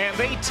 and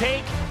they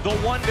take the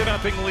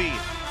 1-0 lead.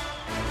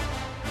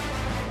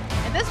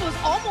 And this was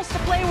almost a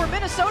play where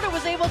Minnesota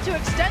was able to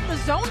extend the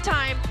zone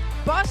time.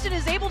 Boston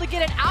is able to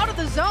get it out of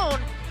the zone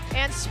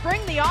and spring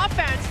the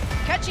offense,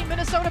 catching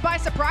Minnesota by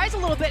surprise a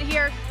little bit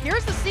here.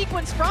 Here's the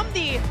sequence from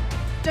the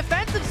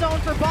defensive zone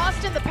for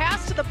Boston. The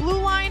pass to the blue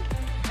line,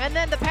 and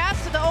then the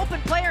pass to the open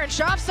player, and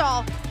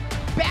Shopsall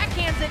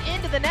backhands it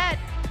into the net.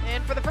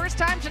 And for the first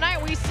time tonight,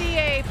 we see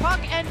a puck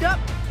end up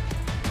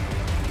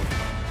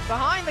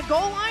behind the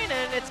goal line,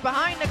 and it's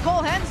behind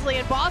Nicole Hensley,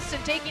 and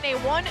Boston taking a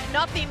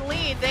 1-0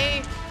 lead.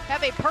 They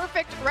have a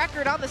perfect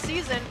record on the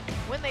season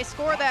when they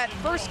score that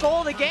first goal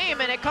of the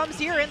game, and it comes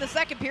here in the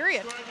second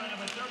period.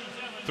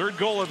 3rd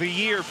goal of the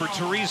year for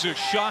Teresa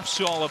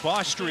Shopsall of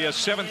Austria,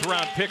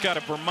 7th-round pick out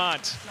of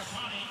Vermont.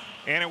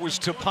 And it was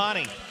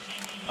Tapani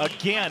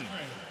again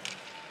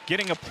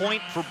getting a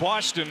point for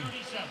Boston.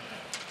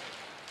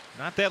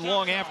 Not that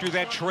long after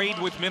that trade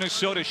with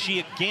Minnesota, she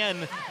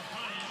again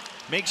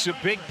makes a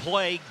big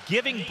play,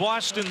 giving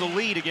Boston the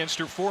lead against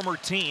her former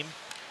team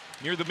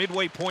near the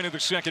midway point of the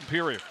second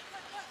period.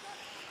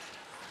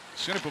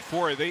 Said it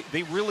before,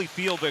 they really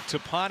feel that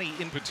Tapani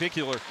in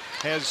particular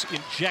has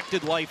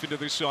injected life into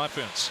this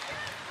offense.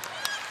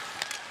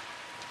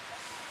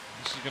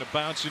 This is going to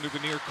bounce into the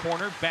near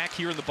corner, back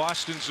here in the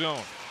Boston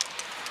zone.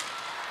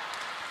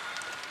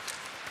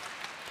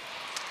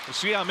 We'll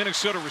see how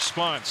Minnesota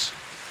responds.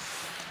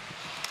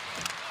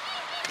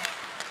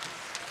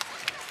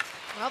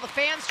 Well, the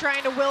fans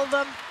trying to will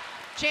them,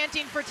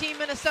 chanting for Team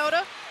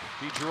Minnesota.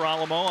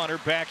 DiGirolamo on her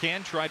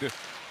backhand, tried to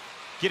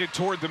get it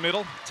toward the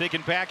middle.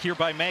 Taken back here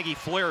by Maggie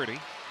Flaherty.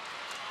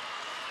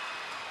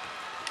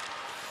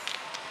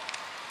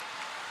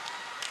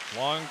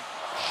 Long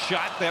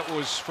shot that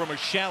was from a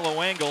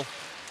shallow angle.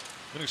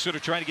 Minnesota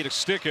trying to get a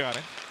stick on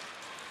it.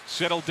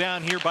 Settled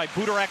down here by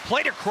Budarak.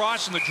 Played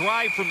across, and the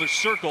drive from the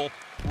circle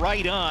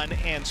right on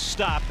and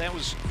stopped. That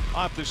was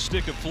off the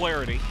stick of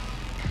Flaherty.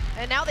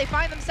 And now they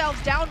find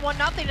themselves down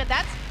 1-0, and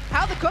that's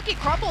how the cookie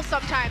crumbles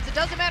sometimes. It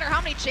doesn't matter how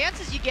many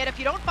chances you get. If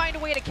you don't find a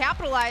way to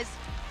capitalize,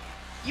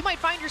 you might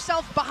find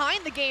yourself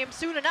behind the game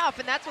soon enough,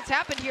 and that's what's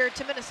happened here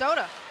to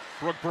Minnesota.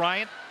 Brooke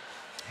Bryant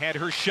had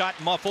her shot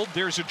muffled.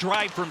 There's a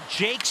drive from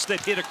Jakes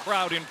that hit a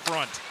crowd in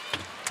front.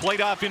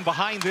 Played off in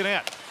behind the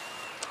net.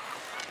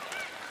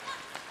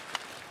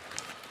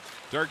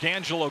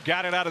 D'Arcangelo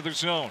got it out of the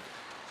zone.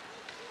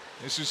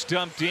 This is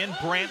dumped in.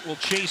 Brandt will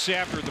chase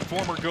after the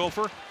former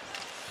Gopher.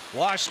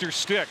 Lost her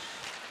stick.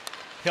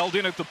 Held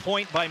in at the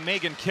point by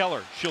Megan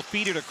Keller. She'll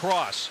feed it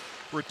across.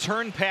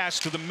 Return pass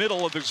to the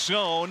middle of the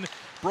zone.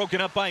 Broken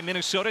up by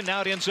Minnesota.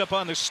 Now it ends up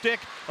on the stick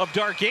of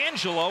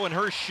D'Arcangelo, and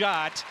her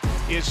shot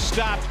is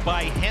stopped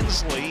by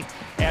Hensley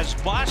as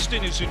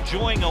Boston is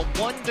enjoying a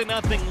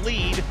 1-0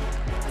 lead.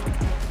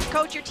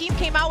 Coach, your team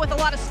came out with a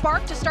lot of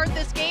spark to start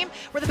this game.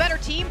 We're the better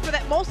team for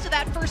that most of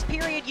that first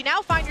period. You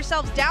now find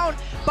yourselves down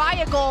by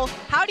a goal.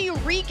 How do you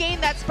regain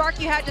that spark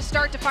you had to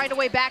start to find a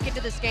way back into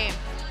this game?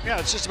 Yeah,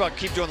 it's just about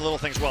keep doing the little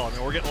things well. I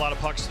mean, we're getting a lot of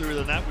pucks through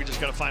the net. We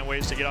just got to find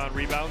ways to get on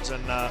rebounds,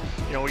 and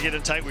you know, we get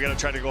in tight. We got to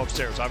try to go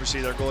upstairs.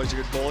 Obviously, their goalie's a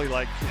good goalie,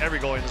 like every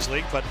goalie in this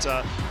league. But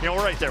you know,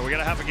 we're right there. We got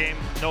to have a game.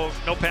 No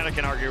panic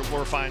in our gear.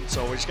 We're fine.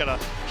 So we just got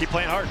to keep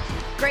playing hard.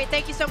 Great.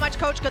 Thank you so much,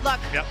 Coach. Good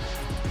luck. Yep.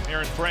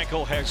 Erin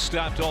Frankel has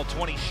stopped all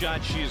 20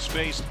 shots she has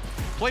faced.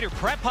 Played her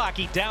prep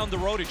hockey down the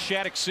road at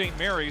Shattuck St.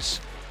 Mary's,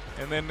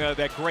 and then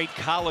that great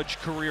college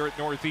career at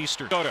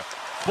Northeastern.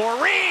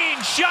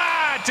 Boreen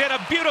shot, and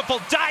a beautiful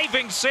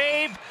diving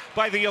save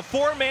by the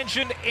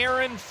aforementioned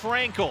Erin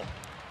Frankel.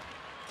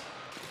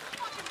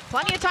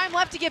 Plenty of time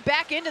left to get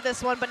back into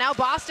this one, but now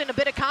Boston a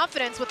bit of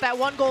confidence with that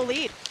 1-goal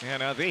lead.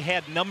 And they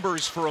had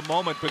numbers for a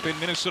moment, but then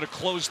Minnesota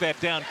closed that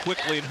down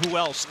quickly. And who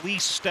else? Lee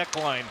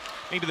Steckline,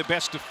 maybe the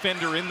best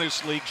defender in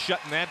this league,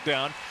 shutting that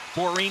down.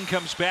 Boreen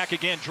comes back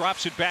again,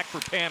 drops it back for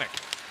Panic.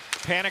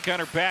 Panic on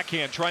her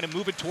backhand, trying to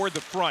move it toward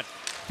the front.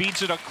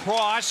 Feeds it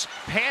across.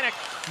 Panic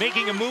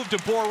making a move to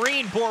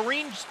Boreen.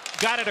 Boreen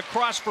got it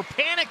across for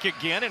Panic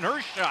again, and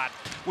her shot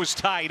was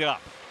tied up.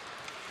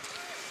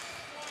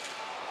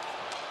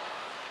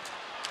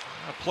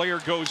 A player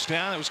goes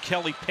down. That was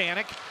Kelly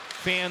Panic.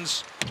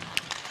 Fans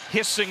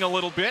hissing a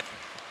little bit.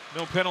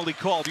 No penalty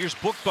called. Here's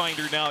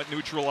Bookbinder now at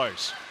neutral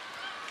ice.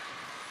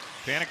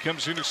 Panic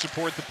comes in to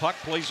support the puck,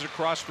 plays it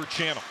across for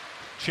Channel.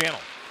 Channel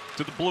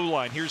to the blue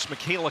line. Here's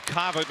Michaela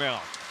Cava now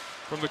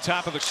from the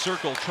top of the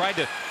circle. Tried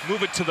to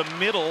move it to the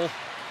middle. Well,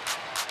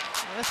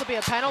 this will be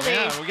a penalty.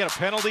 Yeah, we got a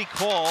penalty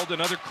called.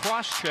 Another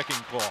cross-checking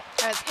call.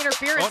 That's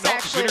interference, oh, no,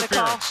 actually, it's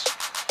interference. The call.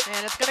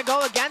 And it's going to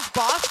go against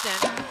Boston.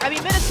 I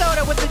mean,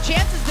 Minnesota, with the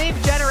chances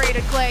they've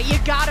generated, Clay, you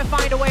got to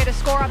find a way to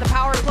score on the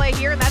power play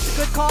here, and that's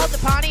a good call.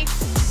 Tapani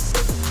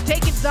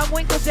taking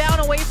Zumwinkle down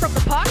away from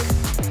the puck.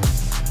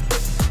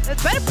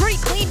 It's been a pretty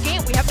clean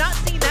game. We have not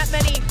seen that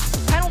many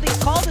penalties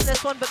called in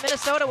this one, but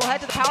Minnesota will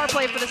head to the power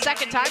play for the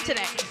second time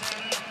today.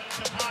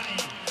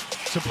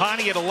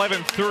 Tapani at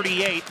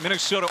 11:38.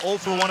 Minnesota 0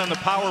 for 1 on the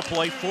power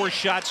play. 4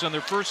 shots on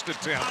their first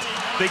attempt.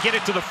 They get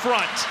it to the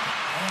front.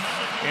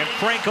 And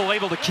Frankel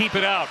able to keep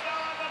it out.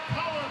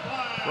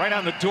 Right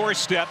on the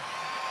doorstep.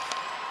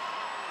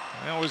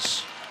 That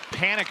was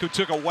Panic who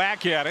took a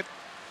whack at it.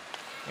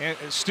 And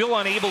still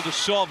unable to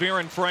solve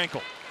Erin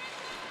Frankel.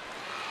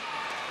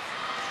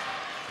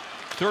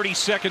 30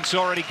 seconds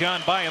already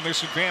gone by on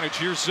this advantage.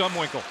 Here's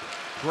Zumwinkle.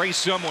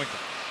 Grace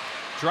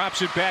Zumwinkle.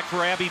 Drops it back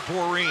for Abby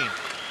Boreen.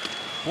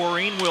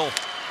 Boreen will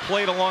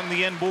play it along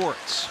the end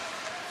boards.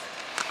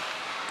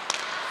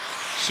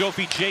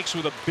 Sophie Jakes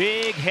with a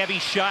big, heavy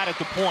shot at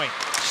the point.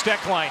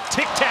 Steckline,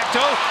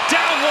 tic-tac-toe,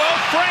 down low.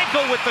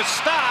 Frankel with the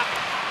stop.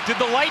 Did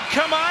the light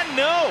come on?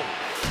 No.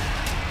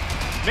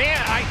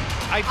 Man,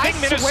 I think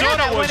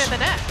Minnesota was. Went in the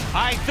net.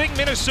 I think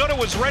Minnesota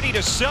was ready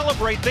to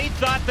celebrate. They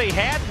thought they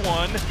had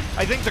one.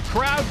 I think the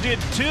crowd did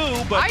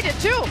too, but I did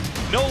too.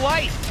 No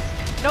light.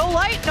 No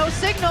light, no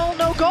signal,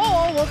 no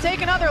goal. We'll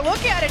take another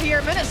look at it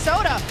here.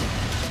 Minnesota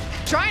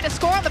trying to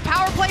score on the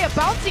power play. A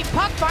bouncing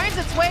puck finds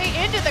its way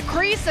into the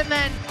crease, and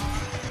then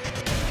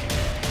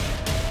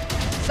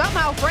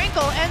Somehow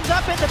Frankel ends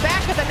up in the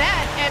back of the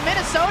net, and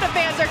Minnesota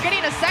fans are getting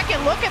a second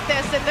look at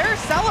this, and they're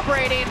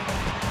celebrating.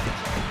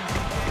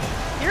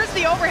 Here's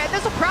the overhead.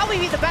 This will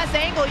probably be the best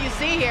angle you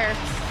see here.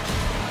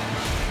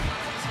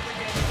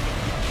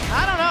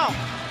 I don't know.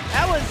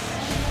 That was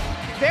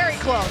very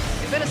close.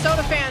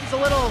 Minnesota fans a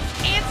little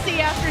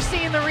antsy after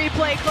seeing the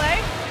replay, Clay.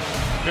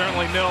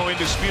 Apparently no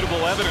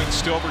indisputable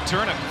evidence to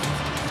overturn it.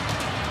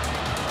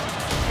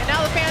 And now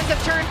the fans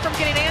have turned from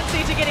getting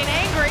antsy to getting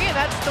angry, and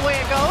that's the way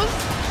it goes.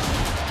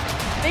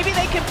 Maybe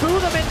they can boo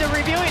them into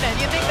reviewing it.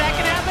 Do you think that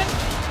can happen?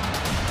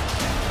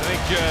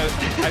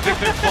 I think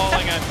they're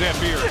falling on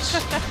deaf ears.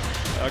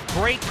 A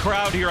great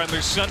crowd here on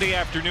this Sunday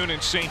afternoon in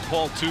St.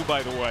 Paul, too,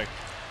 by the way.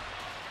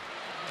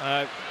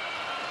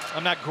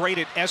 I'm not great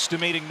at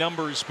estimating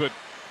numbers, but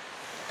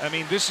I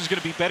mean, this is going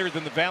to be better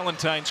than the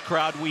Valentine's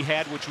crowd we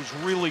had, which was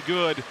really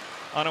good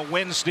on a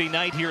Wednesday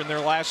night here in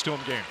their last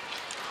home game.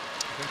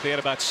 I think they had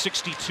about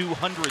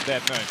 6,200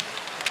 that night.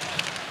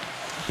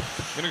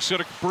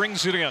 Minnesota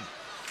brings it in.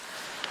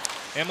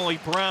 Emily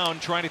Brown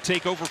trying to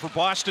take over for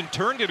Boston,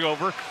 turned it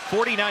over.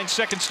 49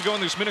 seconds to go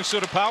in this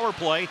Minnesota power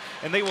play,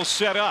 and they will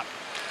set up.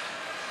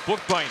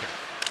 Bookbinder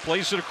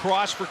plays it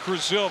across for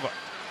Krzyzova.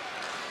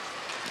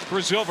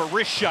 Krzyzova,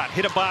 wrist shot,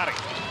 hit a body.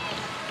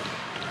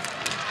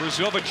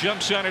 Krzyzova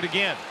jumps on it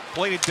again.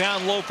 Played it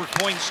down low for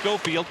Coyne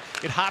Schofield.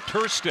 It hopped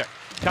her stick.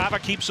 Kava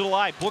keeps it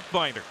alive.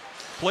 Bookbinder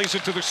plays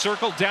it to the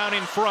circle, down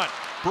in front.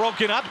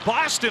 Broken up.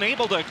 Boston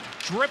able to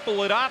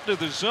dribble it off to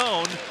the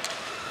zone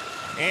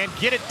and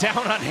get it down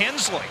on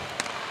Hensley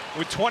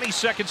with 20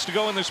 seconds to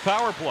go in this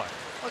power play.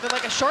 Looking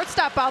like a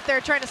shortstop out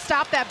there trying to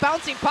stop that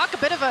bouncing puck. A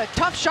bit of a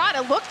tough shot.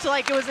 It looked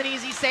like it was an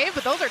easy save,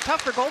 but those are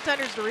tough for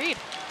goaltenders to read.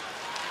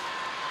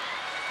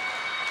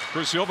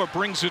 Krzyzova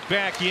brings it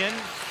back in.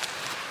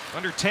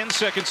 Under 10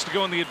 seconds to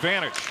go in the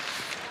advantage.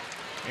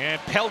 And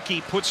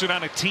Pelkey puts it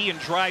on a tee and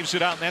drives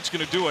it out, and that's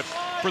going to do it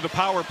for the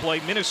power play.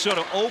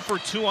 Minnesota 0 for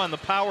 2 on the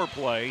power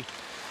play.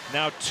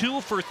 Now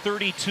 2 for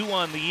 32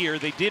 on the year.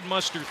 They did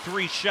muster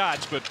 3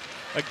 shots, but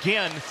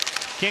again,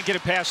 can't get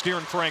it past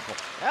Aaron Frankel.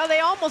 Well,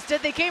 they almost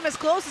did. They came as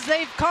close as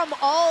they've come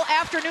all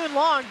afternoon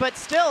long, but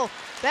still,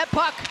 that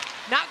puck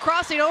not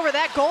crossing over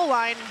that goal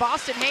line.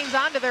 Boston hangs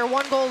on to their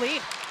 1-goal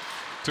lead.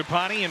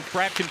 Tapani and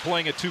Fratkin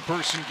playing a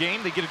 2-person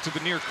game. They get it to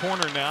the near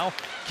corner now.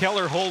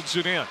 Keller holds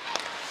it in.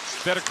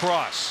 Fed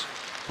across.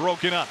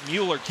 Broken up.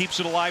 Mueller keeps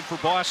it alive for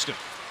Boston.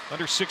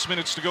 Under 6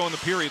 minutes to go in the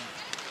period.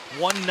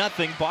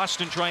 1-0.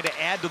 Boston trying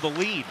to add to the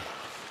lead.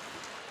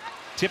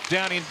 Tipped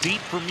down in deep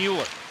for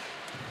Mueller.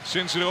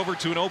 Sends it over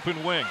to an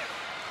open wing.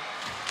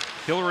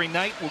 Hillary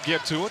Knight will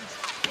get to it.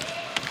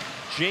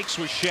 Jakes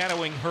was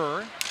shadowing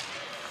her.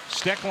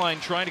 Steckline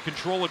trying to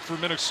control it for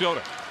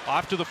Minnesota.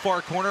 Off to the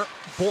far corner.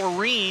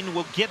 Boreen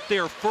will get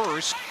there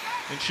first,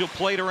 and she'll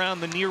play it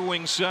around the near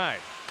wing side.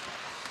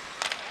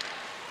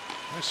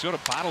 Minnesota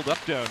bottled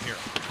up down here.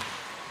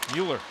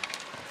 Mueller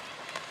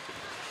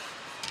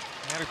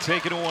had to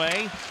take it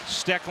away.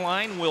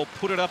 Steckline will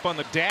put it up on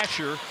the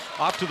dasher.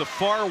 Off to the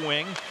far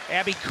wing.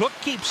 Abby Cook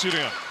keeps it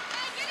in.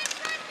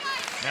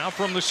 Now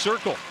from the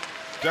circle.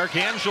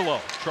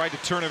 D'Arcangelo tried to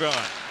turn it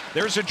on.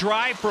 There's a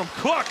drive from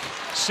Cook.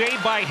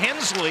 Saved by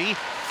Hensley.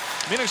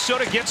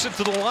 Minnesota gets it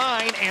to the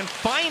line and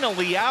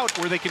finally out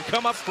where they can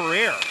come up for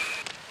air.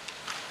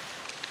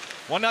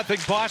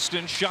 1-0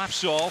 Boston.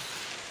 Schafsall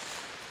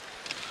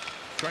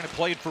trying to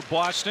play it for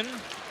Boston.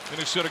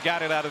 Minnesota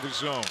got it out of the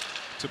zone.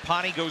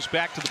 Tapani goes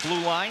back to the blue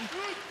line.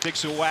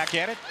 Takes a whack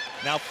at it.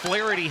 Now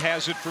Flaherty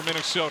has it for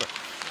Minnesota.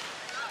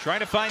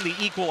 Trying to find the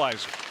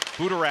equalizer.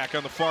 Budarak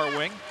on the far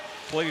wing.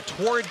 Played it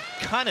toward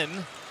Cunnin.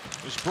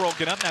 It was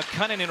broken up. Now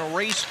Cunnin in a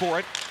race for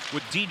it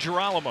with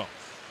DiGirolamo.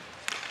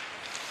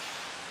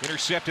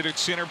 Intercepted at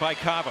center by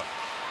Kava.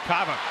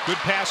 Kava, good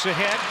pass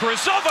ahead.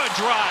 Krzyzova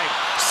drive.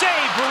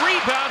 Save,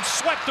 rebound,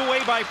 swept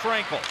away by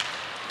Frankel.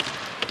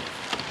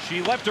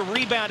 She left a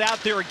rebound out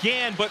there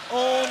again, but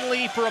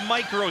only for a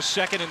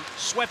microsecond and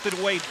swept it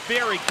away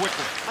very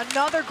quickly.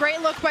 Another great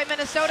look by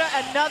Minnesota.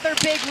 Another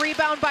big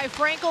rebound by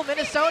Frankel.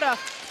 Minnesota,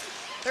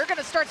 they're going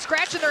to start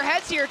scratching their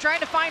heads here, trying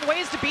to find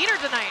ways to beat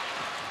her tonight.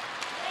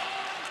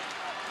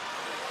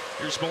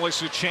 Here's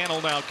Melissa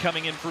Channel now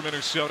coming in for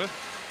Minnesota.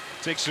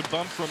 Takes a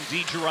bump from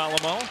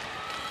DiGirolamo.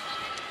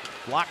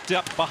 Locked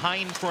up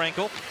behind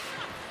Frankel.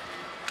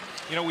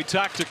 You know, we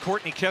talked to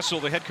Courtney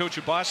Kessel, the head coach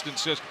of Boston,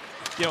 says,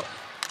 you know,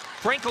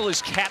 Frankel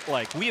is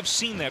cat-like. We have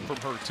seen that from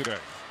her today.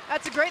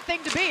 That's a great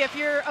thing to be if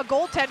you're a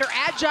goaltender.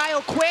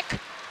 Agile, quick,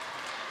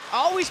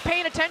 always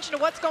paying attention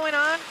to what's going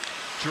on.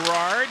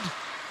 Gerard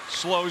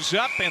slows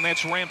up, and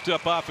that's ramped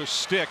up off a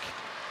stick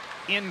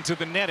into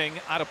the netting,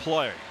 out of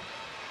play.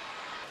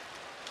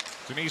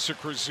 Denisa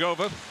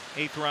Krzyzova,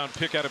 8th round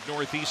pick out of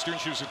Northeastern.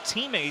 She was a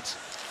teammate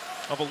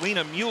of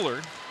Alina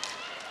Mueller.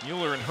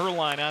 Mueller and her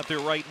line out there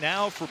right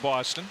now for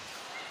Boston.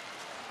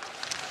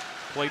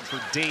 Played for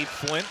Dave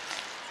Flint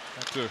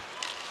after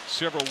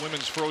several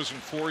women's Frozen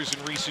Fours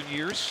in recent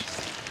years.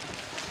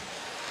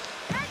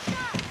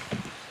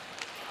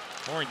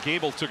 Lauren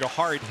Gable took a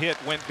hard hit,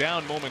 went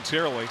down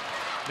momentarily.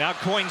 Now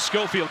Coyne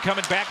Schofield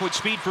coming back with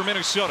speed for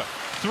Minnesota.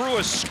 Through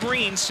a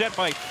screen set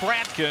by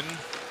Fratkin.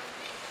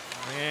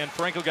 And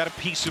Frankel got a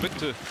piece of it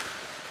to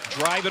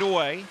drive it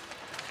away.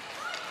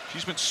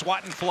 She's been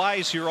swatting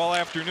flies here all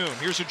afternoon.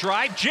 Here's a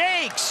drive.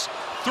 Jakes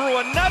through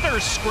another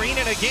screen,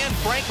 and again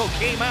Frankel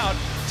came out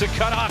to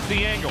cut off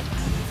the angle.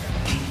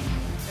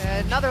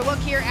 Another look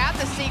here at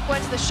the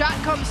sequence. The shot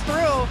comes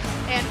through,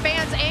 and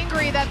fans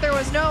angry that there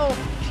was no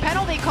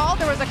penalty called.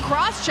 There was a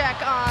cross-check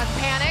on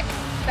Panic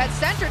that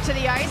sent her to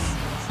the ice.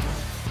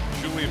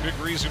 Truly a big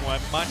reason why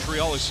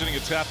Montreal is sitting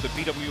atop the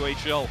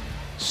PWHL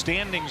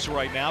standings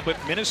right now, but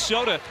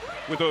Minnesota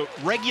with a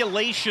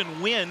regulation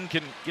win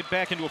can get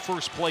back into a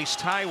first-place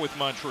tie with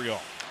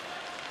Montreal.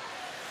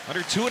 Under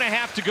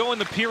 2.5 to go in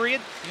the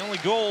period. The only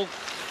goal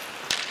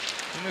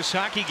in this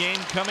hockey game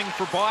coming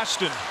for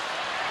Boston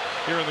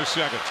here in the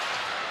second.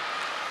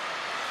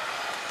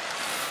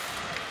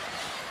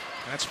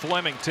 That's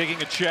Fleming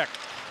taking a check.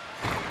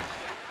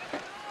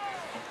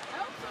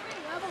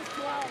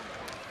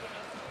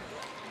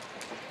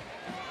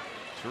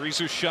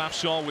 Teresa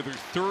Schafsall with her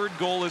 3rd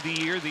goal of the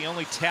year, the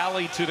only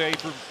tally today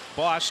for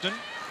Boston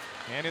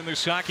and in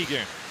this hockey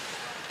game.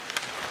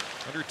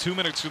 Under 2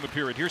 minutes in the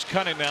period. Here's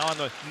Cunnin now on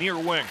the near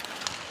wing.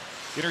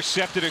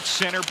 Intercepted at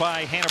center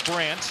by Hannah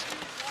Brandt.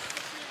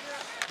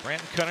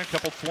 Brandt and Cunnin, a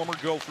couple former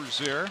Gophers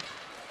there,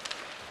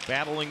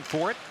 battling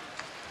for it.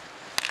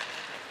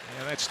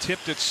 And that's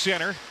tipped at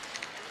center.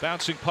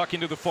 Bouncing puck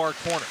into the far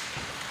corner.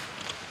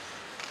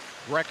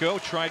 Greco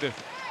tried to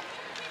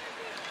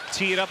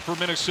tee it up for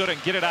Minnesota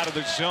and get it out of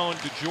the zone.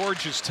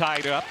 DeGeorge is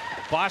tied up.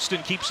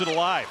 Boston keeps it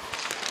alive.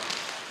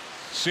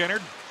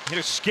 Centered, hit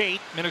a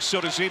skate.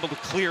 Minnesota's able to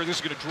clear. This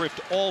is going to drift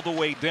all the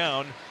way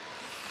down.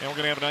 And we're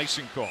going to have an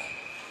icing call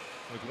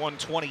with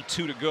 1:22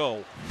 to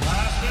go.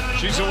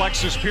 She's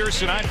Alexis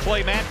Pearson. I'm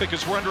Clay Matt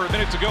because we're under a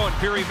minute to go in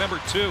period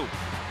number 2.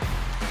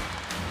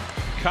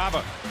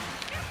 Kava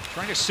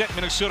trying to set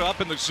Minnesota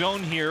up in the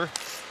zone here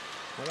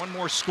for one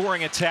more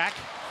scoring attack.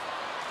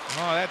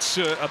 Oh, that's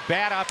a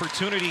bad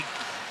opportunity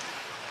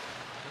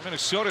for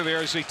Minnesota there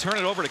as they turn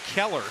it over to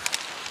Keller.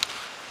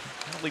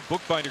 Apparently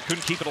Bookbinder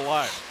couldn't keep it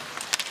alive.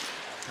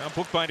 Now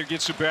Bookbinder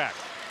gets it back.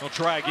 They'll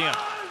try again.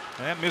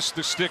 That missed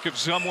the stick of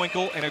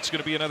Zumwinkle, and it's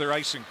going to be another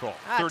icing call.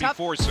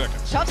 34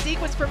 seconds. Tough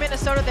sequence for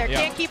Minnesota there.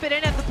 Yeah. Can't keep it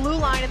in at the blue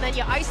line, and then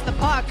you ice the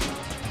puck.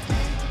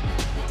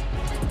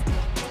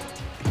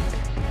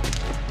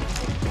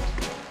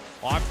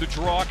 Off the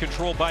draw,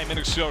 controlled by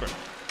Minnesota.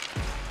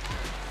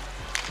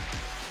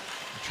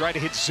 Try to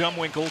hit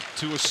Zumwinkle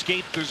to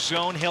escape the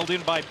zone, held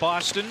in by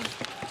Boston.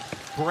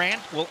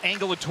 Brandt will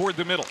angle it toward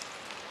the middle.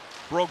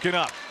 Broken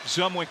up.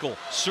 Zumwinkle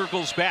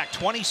circles back.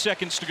 20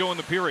 seconds to go in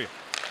the period.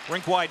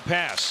 Rink wide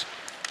pass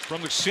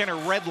from the center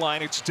red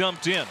line. It's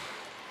dumped in.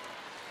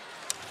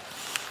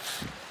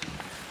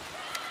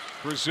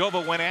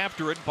 Grozova went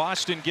after it.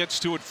 Boston gets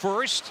to it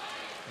first,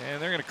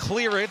 and they're going to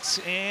clear it,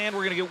 and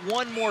we're going to get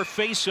one more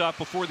face-off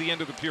before the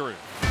end of the period.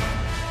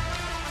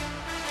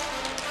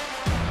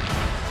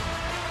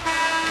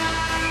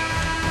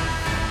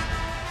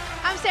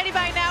 Standing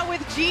by now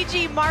with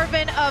Gigi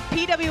Marvin of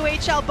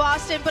PWHL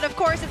Boston, but of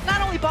course it's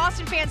not only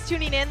Boston fans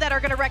tuning in that are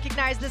going to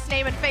recognize this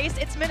name and face,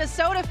 it's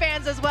Minnesota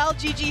fans as well.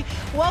 Gigi,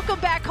 welcome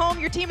back home.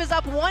 Your team is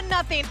up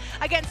 1-0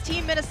 against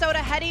Team Minnesota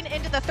heading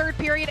into the 3rd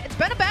period. It's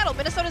been a battle.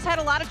 Minnesota's had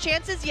a lot of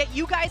chances, yet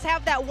you guys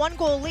have that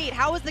 1-goal lead.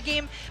 How has the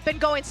game been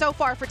going so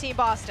far for Team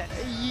Boston?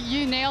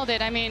 You nailed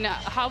it. I mean,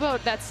 how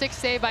about that 6th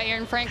save by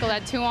Erin Frankel,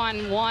 that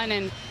 2-on-1,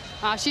 and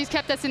she's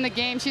kept us in the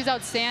game. She's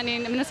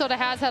outstanding. Minnesota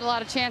has had a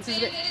lot of chances,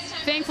 but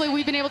thankfully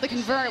we've been able to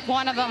convert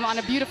one of them on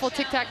a beautiful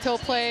tic-tac-toe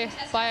play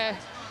by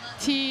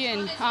T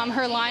and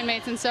her line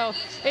mates. And so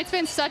it's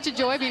been such a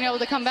joy being able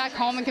to come back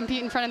home and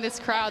compete in front of this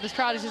crowd. This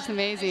crowd is just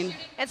amazing.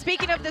 And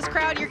speaking of this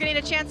crowd, you're getting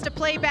a chance to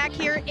play back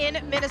here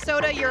in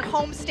Minnesota, your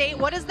home state.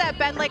 What has that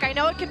been like? I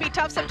know it can be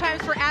tough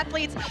sometimes for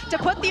athletes to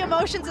put the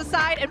emotions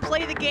aside and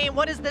play the game.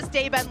 What has this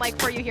day been like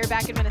for you here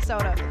back in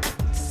Minnesota?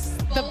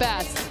 The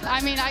best. I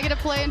mean, I get to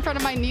play in front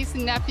of my niece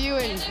and nephew,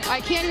 and I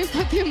can't even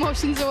put the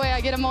emotions away. I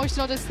get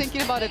emotional just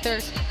thinking about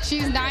it.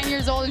 She's 9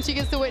 years old, and she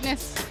gets to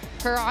witness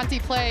her auntie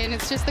play, and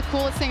it's just the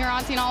coolest thing. Her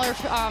auntie and all her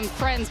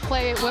friends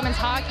play women's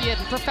hockey at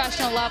a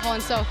professional level,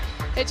 and so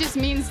it just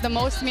means the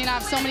most to me. And I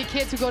have so many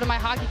kids who go to my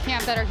hockey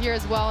camp that are here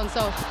as well, and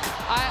so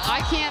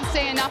I can't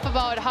say enough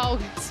about how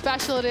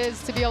special it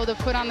is to be able to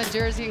put on the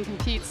jersey and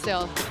compete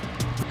still.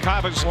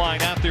 Kava's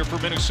line out there for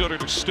Minnesota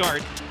to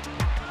start.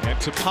 And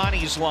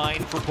Tapani's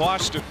line for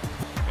Boston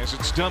as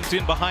it's dumped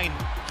in behind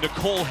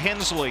Nicole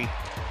Hensley,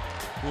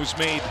 who has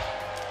made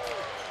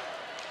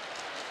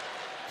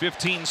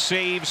 15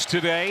 saves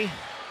today,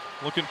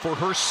 looking for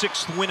her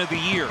 6th win of the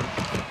year.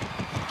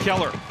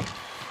 Keller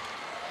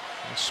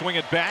will swing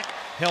it back,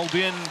 held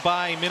in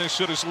by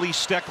Minnesota's Lee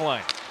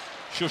Steckline.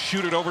 She'll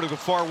shoot it over to the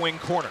far wing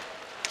corner.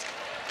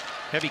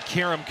 Heavy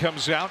Karam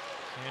comes out,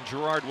 and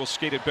Gerard will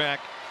skate it back.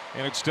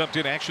 And it's dumped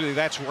in. Actually,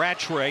 that's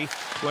Rattray,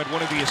 who had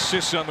one of the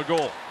assists on the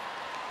goal.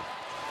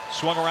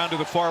 Swung around to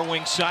the far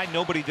wing side.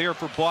 Nobody there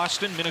for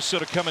Boston.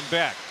 Minnesota coming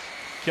back.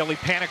 Kelly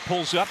Panic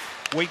pulls up,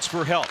 waits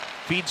for help,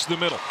 feeds the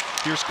middle.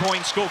 Here's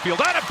Coyne Schofield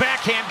on a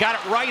backhand, got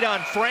it right on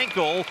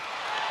Frankel.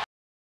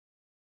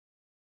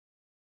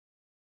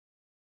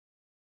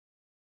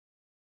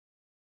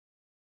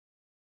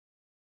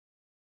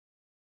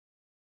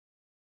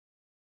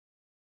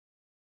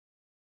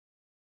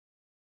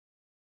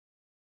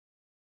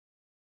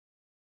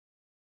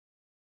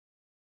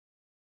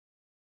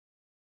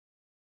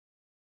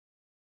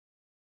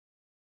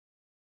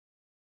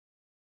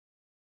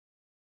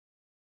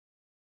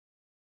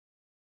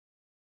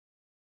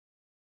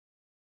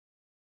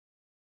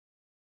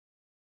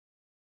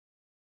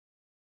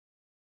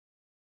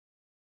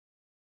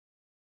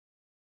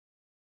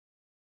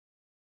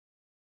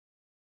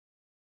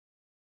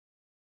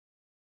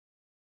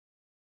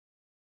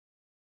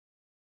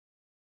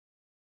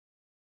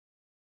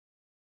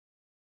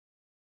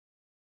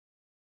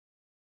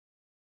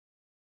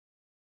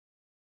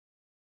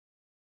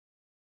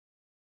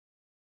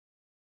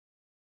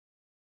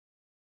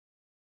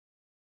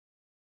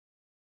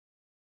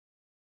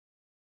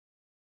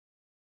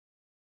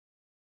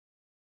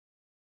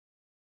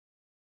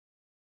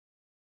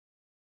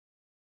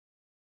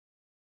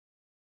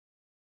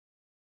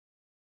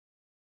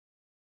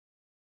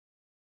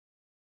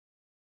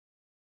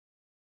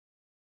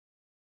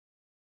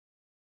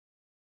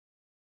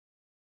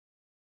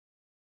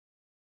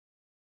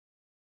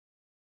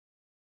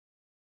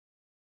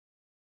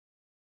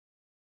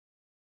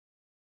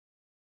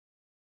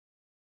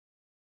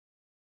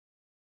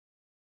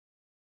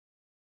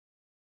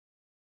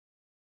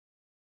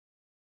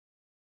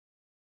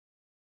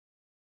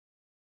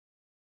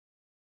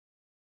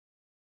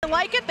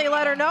 Like it, they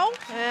let her know,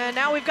 and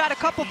now we've got a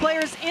couple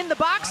players in the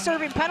box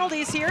serving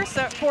penalties here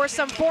for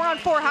some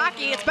 4-on-4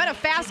 hockey. It's been a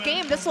fast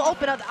game. This will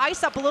open up the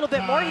ice up a little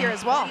bit more here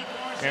as well.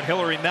 And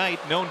Hillary Knight,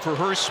 known for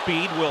her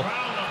speed, will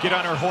get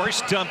on her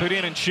horse, dump it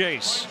in, and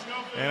chase.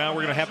 And now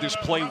we're going to have this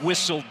play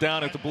whistled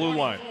down at the blue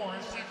line.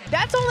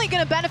 That's only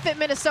going to benefit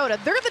Minnesota.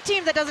 They're the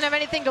team that doesn't have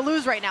anything to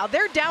lose right now.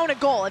 They're down a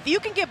goal. If you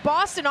can get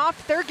Boston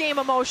off their game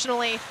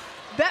emotionally,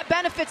 that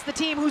benefits the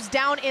team who's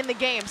down in the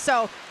game.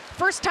 So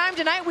first time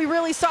tonight we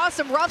really saw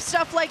some rough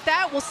stuff like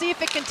that. We'll see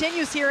if it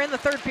continues here in the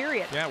third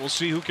period. Yeah, we'll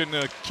see who can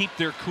keep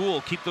their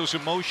cool, keep those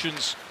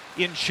emotions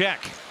in check.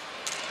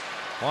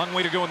 Long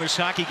way to go in this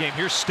hockey game.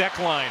 Here's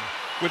Steckline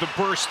with a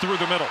burst through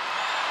the middle.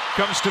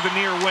 Comes to the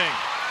near wing,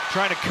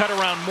 trying to cut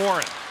around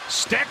Morin.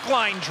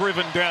 Steckline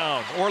driven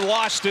down or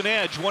lost an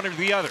edge, one or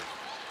the other.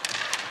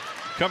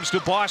 Comes to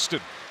Boston,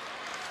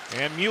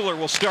 and Mueller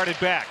will start it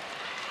back.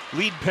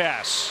 Lead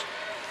pass.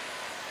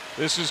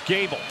 This is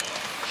Gable.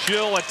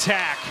 She'll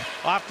attack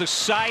off the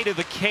side of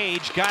the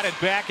cage, got it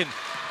back and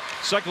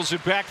cycles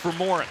it back for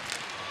Morin.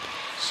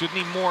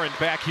 Sydney Morin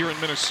back here in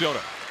Minnesota.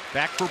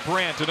 Back for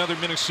Brandt, another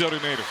Minnesota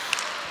native.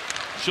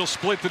 She'll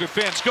split the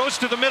defense, goes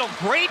to the middle.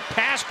 Great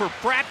pass for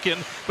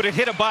Fratkin, but it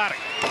hit a body.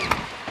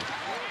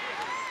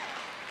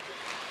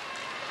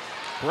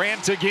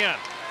 Brandt again.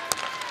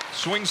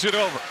 Swings it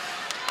over.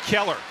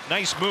 Keller,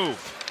 nice move.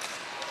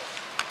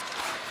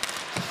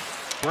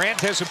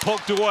 Brandt has it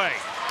poked away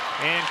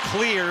and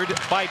cleared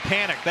by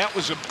Panic. That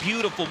was a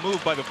beautiful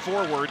move by the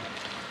forward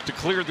to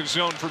clear the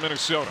zone for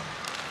Minnesota.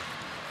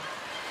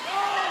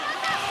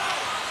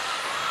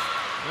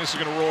 This is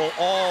going to roll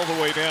all the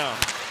way down.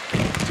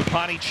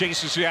 Tapani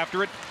chases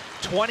after it.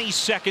 20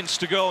 seconds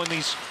to go in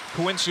these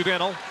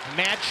coincidental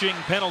matching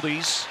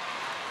penalties.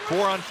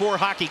 4-on-4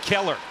 hockey.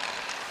 Keller.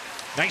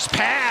 Nice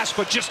pass,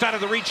 but just out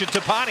of the reach of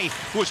Tapani,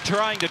 who was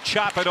trying to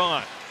chop it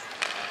on.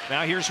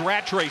 Now here's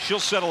Rattray.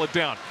 She'll settle it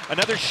down.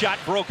 Another shot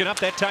broken up.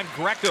 That time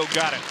Greco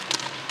got it.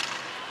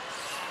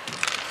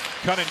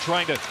 Cunnin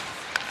trying to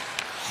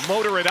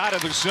motor it out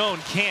of the zone.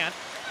 Can't.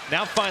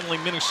 Now finally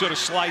Minnesota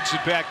slides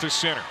it back to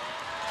center.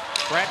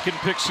 Fratkin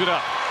picks it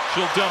up.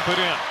 She'll dump it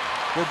in.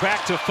 We're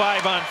back to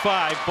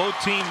 5-on-5.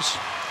 Both teams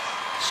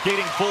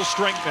skating full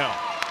strength now.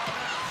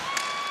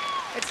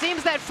 It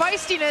seems that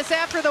feistiness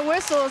after the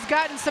whistle has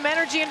gotten some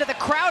energy into the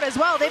crowd as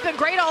well. They've been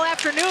great all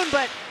afternoon,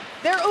 but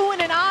they're oohing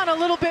and on a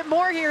little bit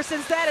more here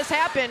since that has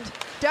happened.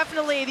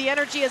 Definitely the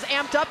energy is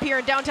amped up here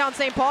in downtown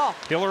St. Paul.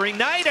 Hillary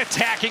Knight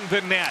attacking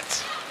the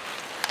net.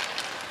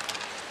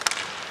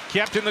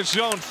 Kept in the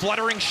zone,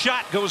 fluttering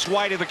shot goes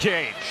wide of the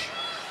cage.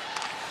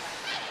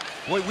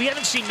 Boy, we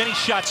haven't seen many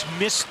shots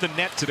miss the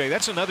net today.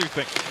 That's another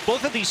thing.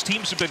 Both of these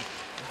teams have been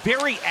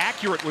very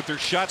accurate with their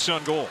shots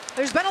on goal.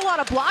 There's been a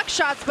lot of block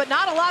shots, but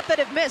not a lot that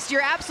have missed.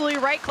 You're absolutely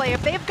right, Clay.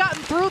 If they've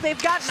gotten through,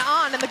 they've gotten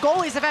on, and the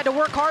goalies have had to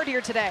work hard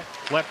here today.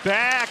 Left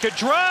back, a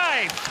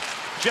drive.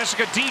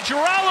 Jessica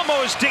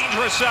DiGirolamo is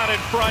dangerous out in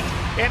front,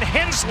 and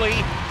Hensley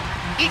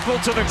equal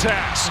to the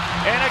task.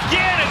 And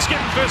again, it's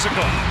getting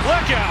physical.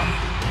 Look out.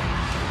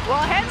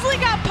 Well, Hensley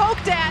got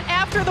poked at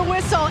after the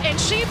whistle,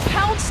 and she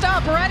pounced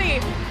up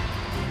ready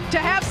to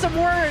have some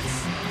words.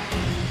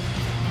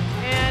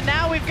 And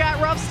now we've got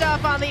rough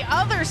stuff on the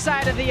other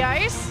side of the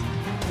ice.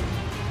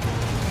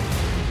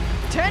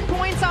 10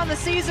 points on the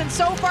season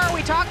so far.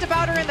 We talked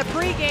about her in the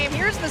pregame.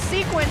 Here's the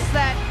sequence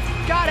that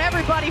got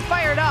everybody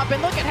fired up.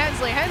 And look at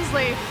Hensley.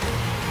 Hensley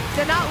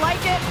did not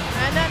like it.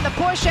 And then the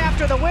push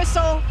after the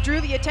whistle drew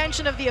the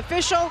attention of the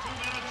official.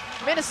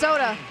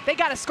 Minnesota, they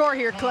got to score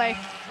here, Clay.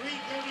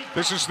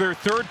 This is their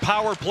third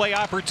power play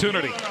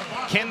opportunity.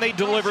 Can they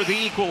deliver the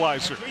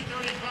equalizer?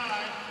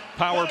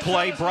 Power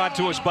play brought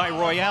to us by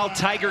Royale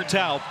Tiger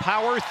Towel.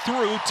 Power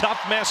through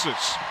tough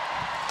messes.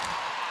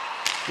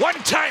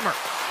 One-timer.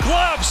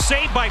 Glove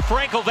saved by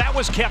Frankel. That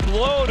was kept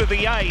low to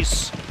the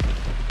ice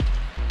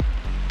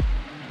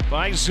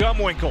by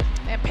Zumwinkle.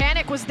 And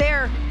panic was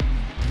there.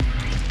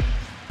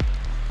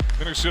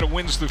 Minnesota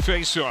wins the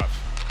faceoff.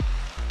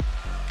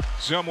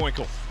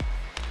 Zumwinkle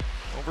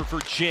over for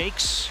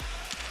Jakes.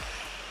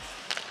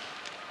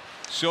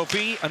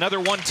 Sophie, another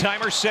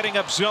one-timer setting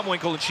up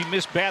Zumwinkle, and she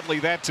missed badly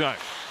that time.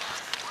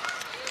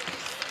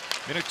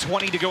 Minute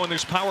 20 to go in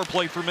this power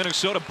play for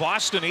Minnesota.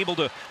 Boston able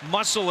to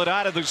muscle it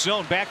out of the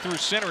zone. Back through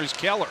center is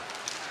Keller.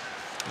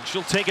 And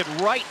she'll take it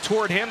right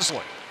toward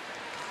Hensley.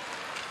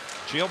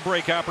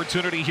 Jailbreak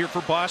opportunity here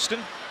for Boston.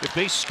 If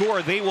they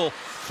score, they will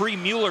free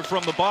Mueller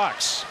from the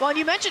box. Well, and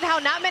you mentioned how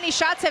not many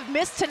shots have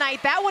missed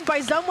tonight. That one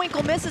by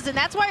Zumwinkle misses, and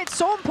that's why it's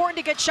so important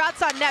to get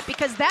shots on net,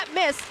 because that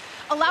miss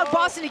allowed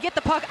Boston to get the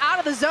puck out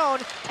of the zone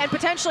and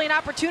potentially an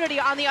opportunity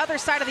on the other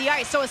side of the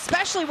ice. So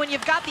especially when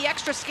you've got the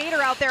extra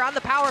skater out there on the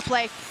power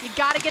play, you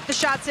got to get the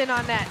shots in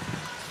on net.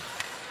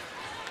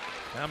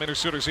 Now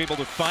Minnesota's able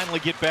to finally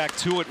get back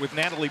to it with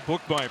Natalie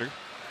Bookbinder.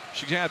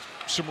 She's got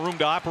some room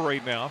to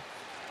operate now.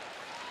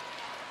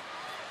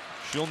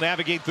 She'll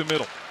navigate the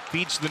middle.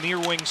 Feeds the near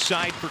wing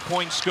side for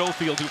Coyne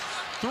Schofield, who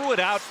threw it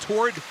out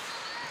toward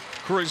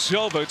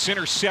Kurizova. It's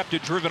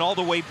intercepted, driven all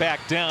the way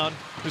back down.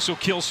 This will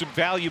kill some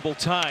valuable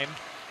time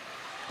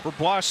for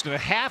Boston. A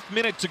half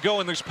minute to go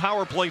in this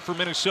power play for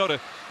Minnesota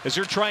as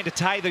they're trying to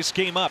tie this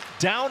game up.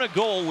 Down a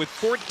goal with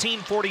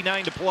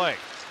 14:49 to play.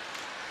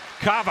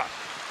 Kava.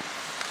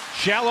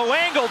 Shallow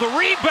angle, the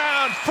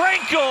rebound.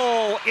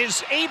 Frankel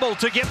is able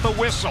to get the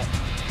whistle.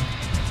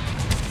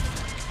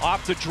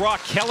 Off the draw,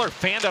 Keller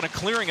fanned on a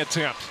clearing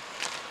attempt.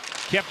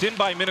 Kept in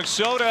by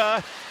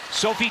Minnesota.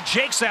 Sophie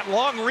Jakes, that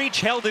long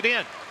reach, held it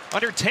in.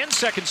 Under 10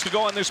 seconds to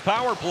go on this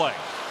power play.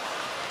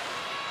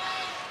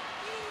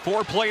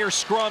 Four-player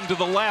scrum to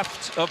the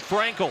left of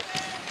Frankel.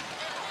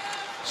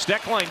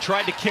 Steckline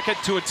tried to kick it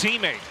to a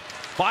teammate.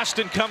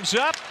 Boston comes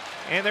up,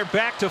 and they're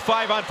back to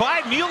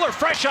 5-on-5. Mueller,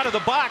 fresh out of the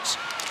box,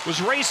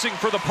 was racing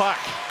for the puck.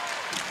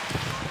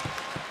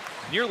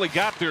 Nearly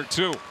got there,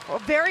 too. Well,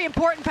 very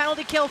important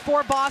penalty kill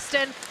for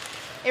Boston.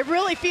 It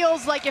really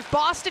feels like if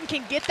Boston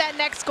can get that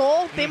next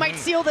goal, they might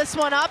seal this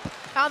one up.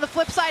 On the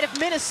flip side, if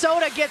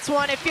Minnesota gets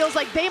one, it feels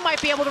like they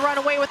might be able to run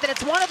away with it.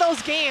 It's one of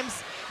those games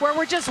where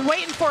we're just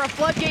waiting for a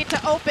floodgate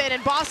to open,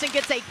 and Boston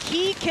gets a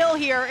key kill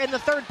here in the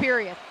third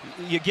period.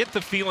 You get the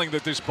feeling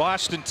that this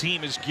Boston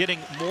team is getting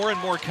more and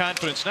more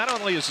confidence, not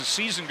only as the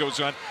season goes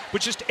on,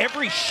 but just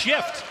every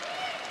shift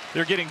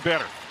they're getting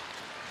better.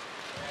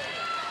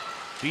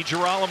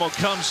 DiGirolamo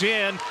comes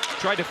in,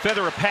 tried to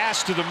feather a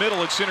pass to the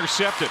middle. It's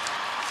intercepted.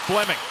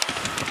 Fleming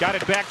got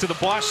it back to the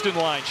Boston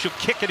line. She'll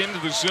kick it into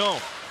the zone.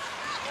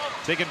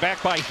 Taken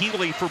back by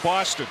Healy for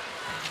Boston.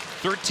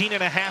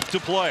 13.5 to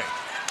play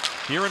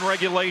here in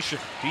regulation.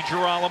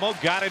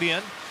 DiGirolamo got it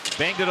in,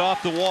 banged it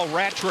off the wall.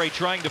 Rattray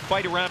trying to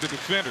fight around a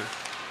defender.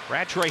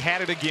 Rattray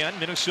had it again.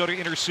 Minnesota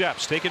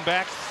intercepts. Taken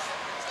back.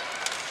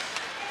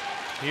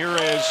 Here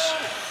is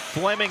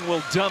Fleming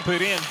will dump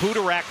it in.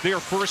 Budarak there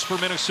first for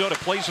Minnesota.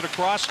 Plays it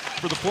across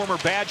for the former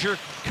Badger.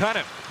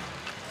 Cunnin.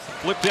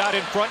 Flipped out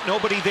in front.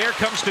 Nobody there.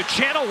 Comes to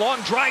Channel.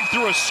 Long drive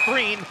through a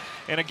screen.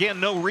 And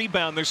again, no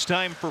rebound this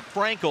time for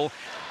Frankel.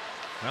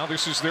 Now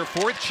this is their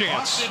fourth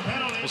chance.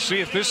 We'll see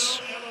if this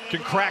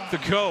can crack the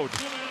code.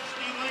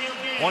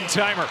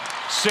 One-timer.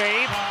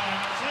 Save.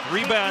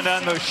 Rebound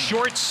on the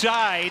short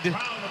side.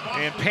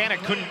 And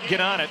Panic couldn't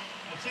get on it.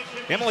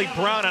 Emily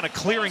Brown on a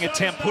clearing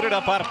attempt. Put it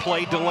up out of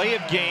play. Delay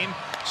of game.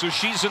 So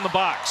she's in the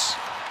box.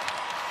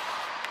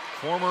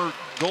 Former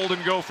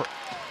Golden Gopher.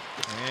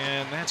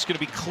 And that's going to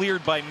be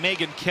cleared by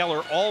Megan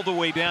Keller all the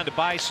way down to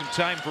buy some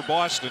time for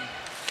Boston.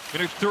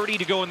 Minute 30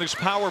 to go in this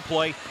power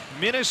play.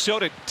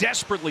 Minnesota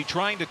desperately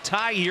trying to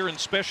tie here in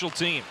special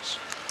teams.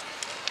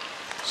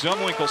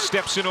 Zumwinkle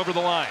steps in over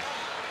the line.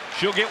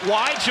 She'll get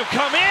wide. She'll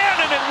come in,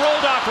 and it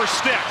rolled off her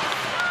stick.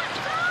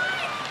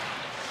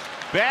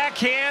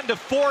 Backhand to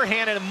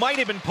forehand, and it might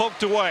have been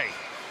poked away.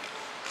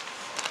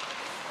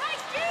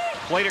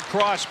 Played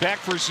across, back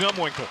for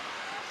Zumwinkle.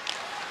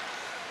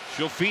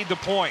 She'll feed the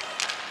point.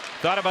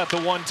 Thought about the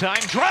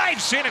one-time.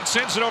 Drives in and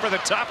sends it over the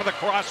top of the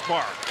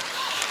crossbar.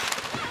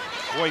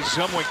 Boy,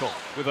 Zumwinkle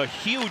with a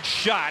huge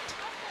shot.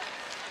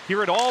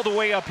 Hear it all the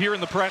way up here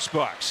in the press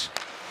box.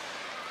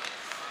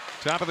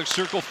 Top of the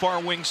circle,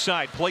 far wing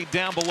side. Played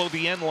down below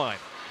the end line.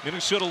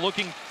 Minnesota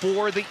looking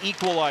for the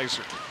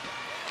equalizer.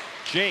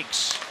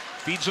 Jakes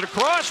feeds it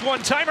across.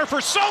 One-timer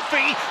for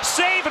Sophie.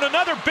 Save and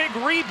another big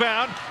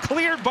rebound.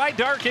 Cleared by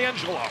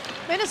D'Arcangelo.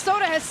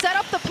 Minnesota has set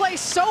up the play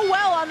so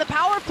well on the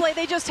power play.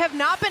 They just have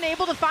not been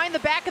able to find the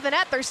back of the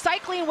net. They're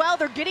cycling well.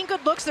 They're getting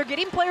good looks. They're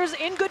getting players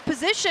in good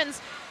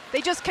positions.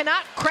 They just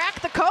cannot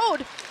crack the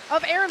code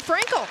of Aaron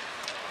Frankel.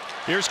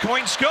 Here's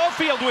Coyne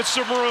Schofield with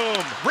some room.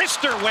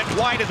 Rister went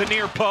wide of the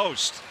near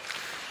post.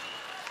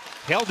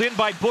 Held in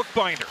by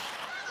Bookbinder.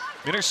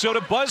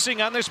 Minnesota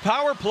buzzing on this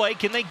power play.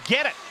 Can they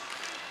get it?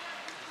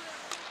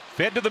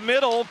 Fed to the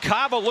middle.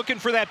 Cava looking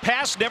for that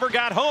pass. Never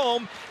got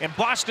home. And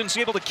Boston's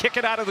able to kick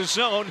it out of the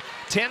zone.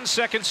 10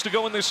 seconds to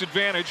go in this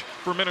advantage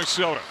for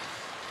Minnesota.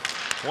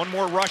 One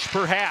more rush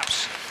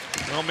perhaps.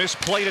 Well,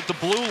 misplayed at the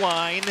blue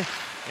line.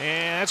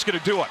 And that's going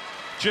to do it.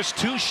 Just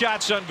 2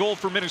 shots on goal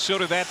for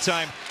Minnesota that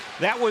time.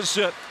 That was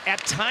at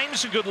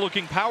times a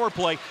good-looking power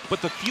play,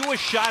 but the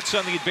fewest shots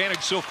on the advantage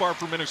so far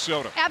for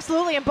Minnesota.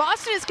 Absolutely, and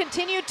Boston has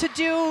continued to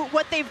do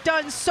what they've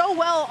done so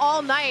well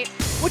all night,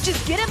 which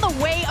is get in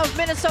the way of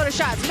Minnesota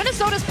shots.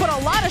 Minnesota's put a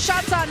lot of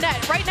shots on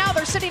net. Right now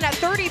they're sitting at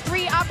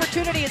 33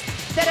 opportunities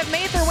that have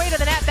made their way to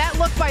the net. That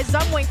look by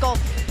Zumwinkle.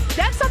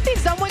 That's something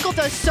Zumwinkle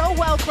does so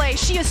well, Clay.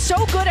 She is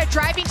so good at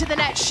driving to the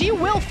net. She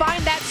will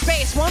find that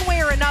space one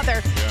way or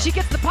another. Yeah. She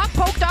gets the puck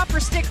poked off her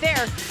stick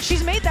there.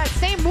 She's made that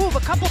same move a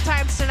couple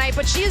times tonight,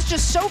 but she is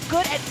just so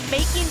good at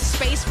making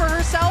space for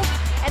herself,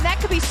 and that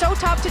could be so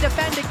tough to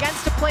defend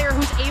against a player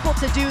who's able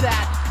to do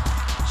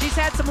that. She's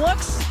had some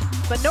looks,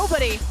 but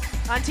nobody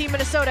on Team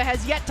Minnesota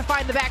has yet to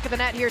find the back of the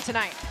net here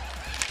tonight.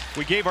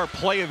 We gave our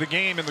play of the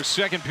game in the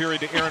second period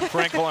to Erin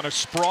Frankel on a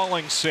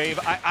sprawling save.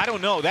 I don't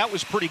know, that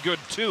was pretty good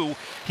too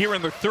here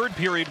in the third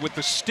period with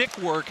the stick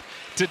work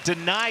to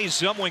deny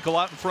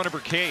Zumwinkle out in front of her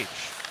cage.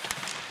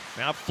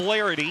 Now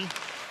Flaherty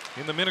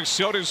in the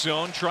Minnesota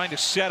zone trying to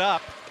set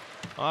up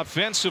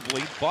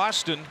offensively.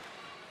 Boston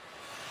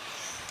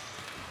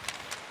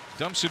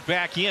dumps it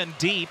back in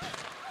deep.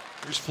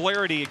 There's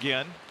Flaherty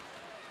again.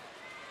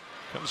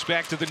 Comes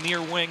back to the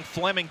near wing.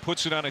 Fleming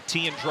puts it on a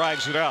tee and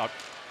drives it out.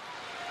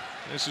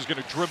 This is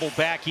going to dribble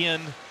back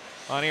in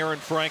on Erin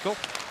Frankel.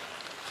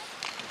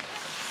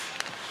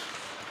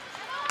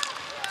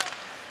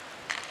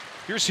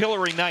 Here's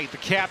Hillary Knight, the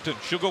captain.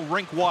 She'll go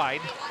rink wide.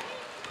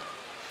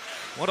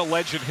 What a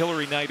legend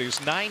Hillary Knight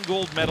is. 9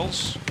 gold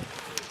medals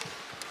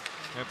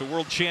at the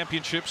World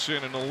Championships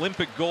and an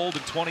Olympic gold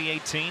in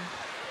 2018.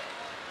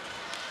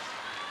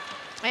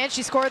 And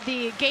she scored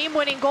the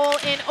game-winning goal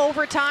in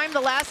overtime.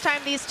 The last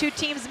time these two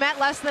teams met,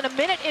 less than a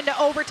minute into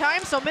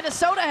overtime. So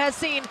Minnesota has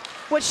seen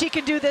what she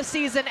can do this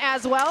season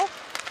as well.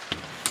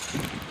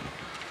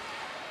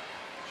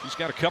 She's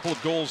got a couple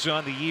of goals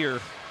on the year.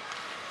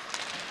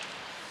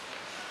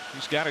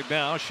 She's got it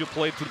now. She'll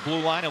play it to the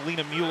blue line.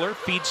 Alina Mueller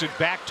feeds it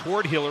back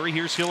toward Hillary.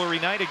 Here's Hillary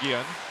Knight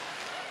again.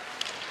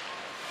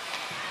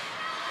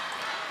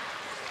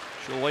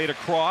 She'll lay it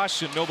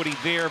across and nobody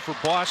there for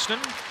Boston.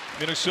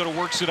 Minnesota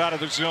works it out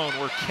of the zone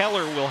where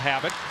Keller will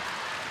have it.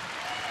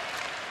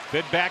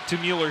 Fed back to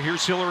Mueller.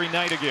 Here's Hillary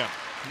Knight again.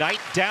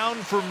 Knight down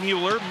for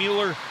Mueller.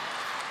 Mueller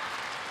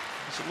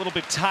is a little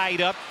bit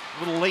tied up,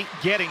 a little late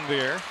getting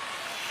there.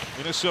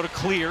 Minnesota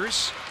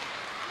clears.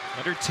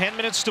 Under 10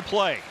 minutes to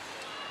play.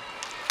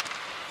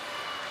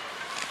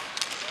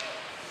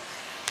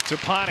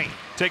 Tapani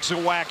takes a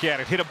whack at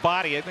it, hit a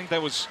body. I think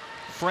that was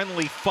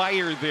friendly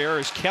fire there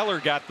as Keller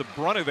got the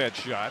brunt of that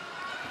shot.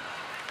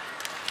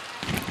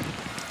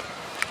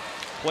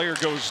 Player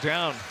goes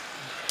down.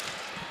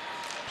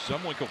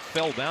 Zumwinkle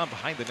fell down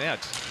behind the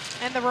net.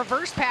 And the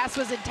reverse pass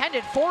was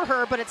intended for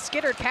her, but it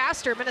skittered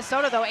past her.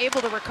 Minnesota, though,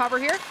 able to recover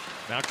here.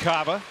 Now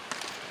Cava.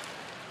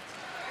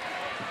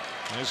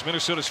 As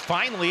Minnesota's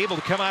finally able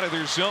to come out of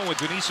their zone with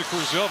Denisa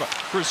Kurzova.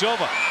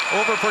 Kurzova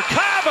over for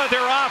Cava.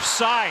 They're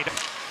offside.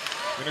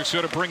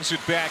 Minnesota brings it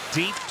back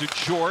deep to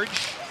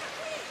George.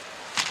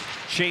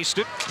 Chased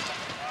it.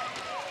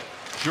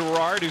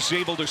 Girard is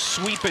able to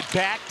sweep it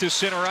back to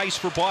center ice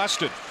for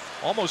Boston.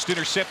 Almost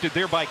intercepted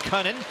there by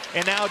Cunnin.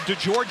 And now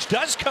DeGeorge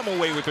does come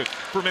away with it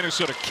for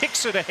Minnesota.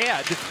 Kicks it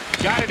ahead.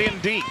 Got it in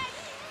deep.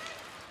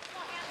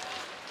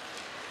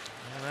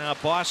 And now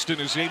Boston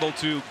is able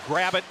to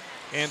grab it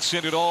and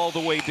send it all the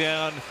way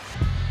down.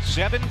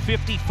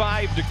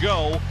 7:55 to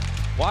go.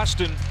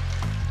 Boston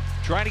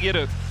trying to get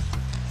a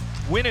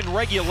win in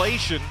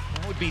regulation.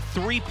 That would be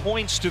 3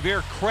 points to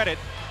their credit.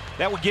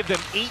 That would give them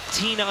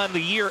 18 on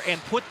the year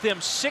and put them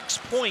 6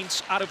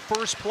 points out of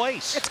first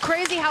place. It's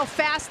crazy how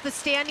fast the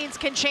standings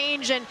can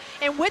change, and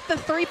with the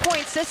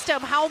 3-point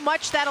system, how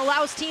much that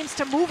allows teams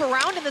to move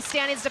around in the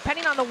standings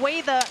depending on the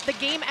way the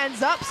game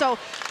ends up. So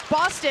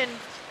Boston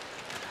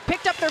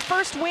picked up their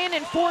first win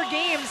in 4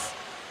 games,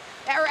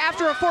 or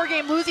after a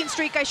 4-game losing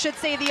streak, I should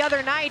say, the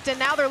other night, and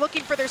now they're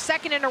looking for their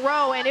second in a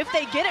row. And if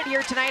they get it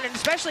here tonight, and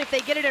especially if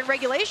they get it in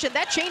regulation,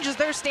 that changes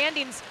their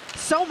standings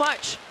so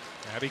much.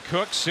 Abby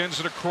Cook sends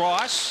it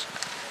across.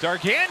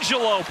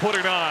 D'Arcangelo put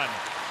it on.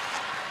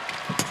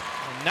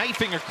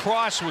 Knifing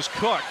across was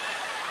Cook.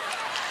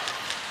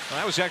 Well,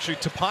 that was actually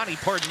Tapani,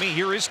 pardon me.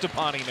 Here is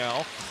Tapani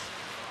now.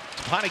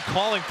 Tapani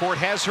calling for it,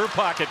 has her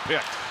pocket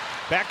picked.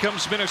 Back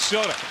comes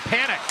Minnesota.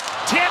 Panic.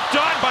 Tipped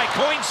on by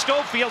Coyne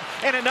Schofield,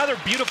 and another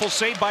beautiful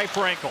save by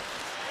Frankel.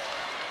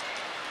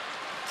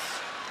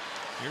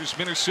 Here's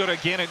Minnesota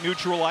again at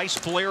neutral ice.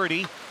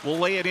 Flaherty will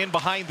lay it in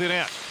behind the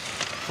net.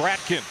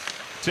 Fratkin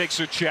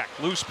takes a check.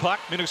 Loose puck.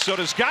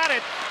 Minnesota's got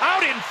it.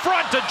 Out in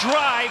front to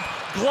drive.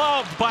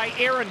 Gloved by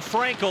Erin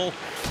Frankel.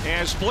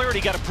 As Flaherty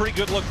got a pretty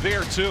good look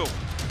there, too.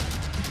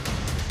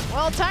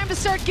 Well, time to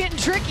start getting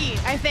tricky,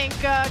 I think,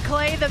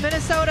 Clay. The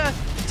Minnesota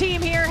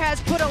team here has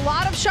put a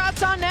lot of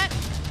shots on net.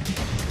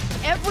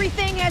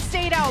 Everything has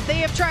stayed out. They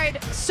have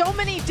tried so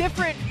many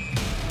different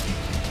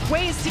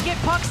ways to get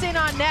pucks in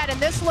on net,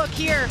 and this look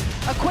here,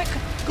 a quick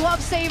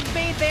glove save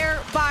made there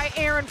by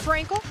Aaron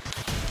Frankel.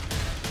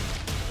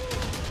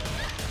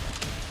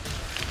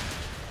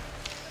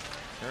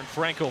 Aaron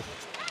Frankel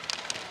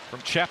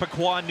from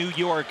Chappaqua, New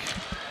York.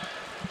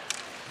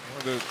 One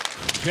of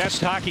the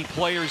best hockey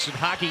players in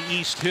Hockey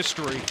East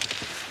history.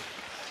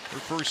 Her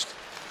first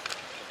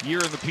year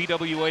in the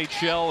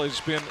PWHL has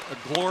been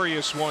a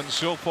glorious one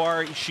so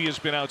far. She has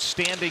been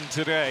outstanding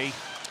today.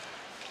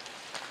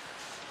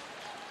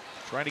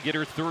 Trying to get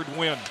her third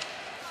win.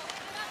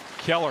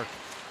 Keller.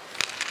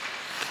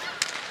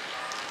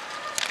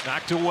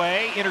 Knocked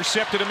away,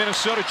 intercepted a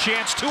Minnesota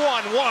chance,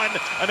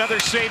 2-on-1. Another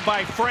save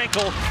by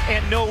Frankel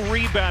and no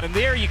rebound. And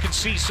there you can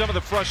see some of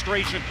the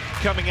frustration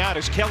coming out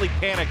as Kelly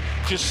Panik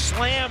just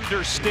slammed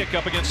her stick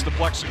up against the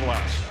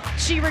plexiglass.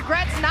 She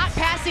regrets not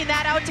passing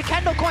that out to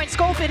Kendall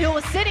Coyne-Schofield, who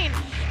was sitting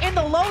in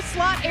the low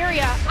slot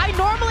area. I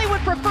normally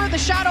would prefer the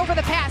shot over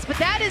the pass, but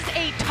that is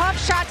a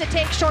tough shot to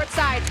take short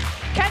side.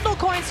 Kendall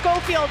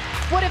Coyne-Schofield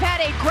would have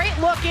had a great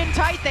look in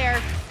tight there.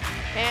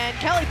 And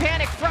Kelly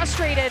Panik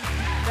frustrated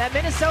that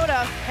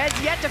Minnesota has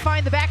yet to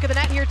find the back of the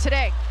net here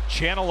today.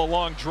 Channel a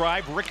long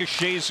drive,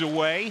 ricochets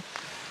away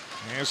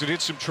as it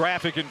hits some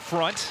traffic in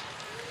front.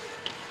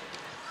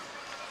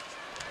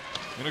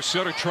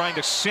 Minnesota trying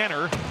to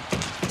center,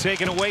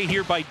 taken away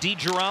here by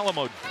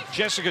DiGirolamo.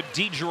 Jessica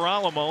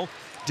DiGirolamo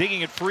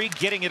digging it free,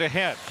 getting it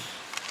ahead.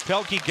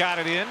 Pelkey got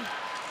it in.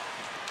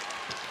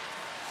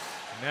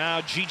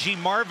 Now Gigi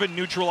Marvin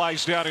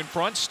neutralized out in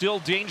front. Still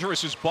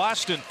dangerous as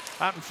Boston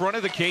out in front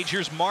of the cage.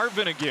 Here's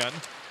Marvin again.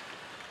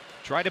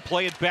 Try to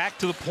play it back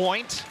to the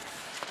point.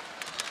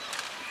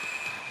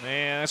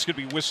 Man, that's going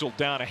to be whistled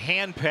down. A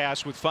hand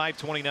pass with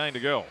 5:29 to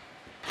go.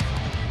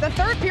 The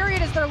third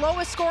period is their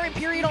lowest scoring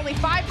period, only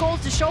 5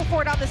 goals to show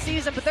for it on the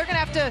season, but they're going to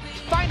have to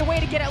find a way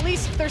to get at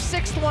least their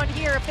 6th one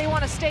here if they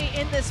want to stay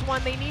in this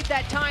one. They need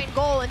that tying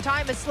goal, and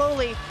time is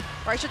slowly,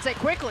 or I should say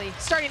quickly,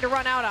 starting to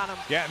run out on them.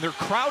 Yeah, and they're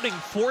crowding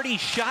 40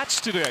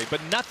 shots today,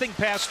 but nothing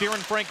past Aaron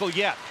Frankel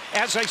yet.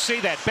 As I say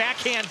that,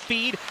 backhand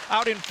feed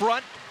out in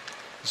front.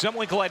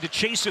 Zemwinkle had to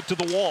chase it to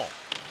the wall.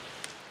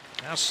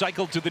 Now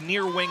cycled to the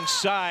near wing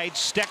side.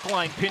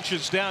 Steckline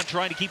pinches down,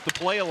 trying to keep the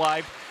play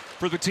alive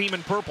for the team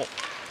in purple.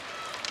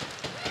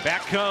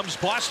 Back comes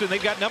Boston.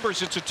 They've got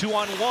numbers. It's a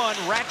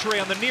 2-on-1. Rattray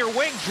on the near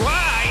wing.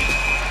 Drive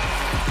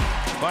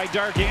by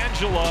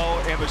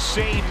D'Arcangelo, and the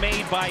save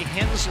made by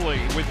Hensley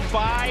with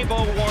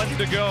 5:01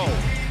 to go.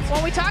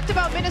 When we talked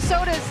about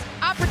Minnesota's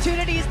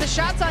opportunities, the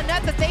shots on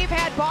net that they've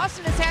had,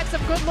 Boston has had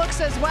some good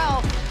looks as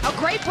well. A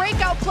great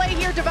breakout play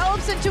here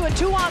develops into a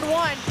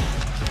 2-on-1.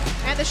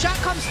 And the shot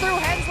comes through.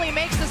 Hensley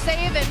makes the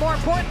save and, more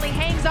importantly,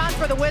 hangs on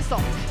for the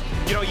whistle.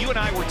 You know, you and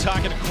I were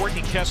talking to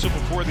Courtney Kessel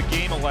before the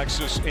game,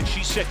 Alexis, and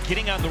she said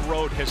getting on the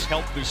road has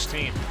helped this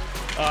team.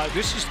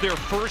 This is their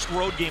first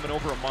road game in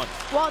over a month.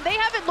 Well, they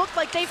haven't looked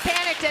like they've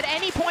panicked at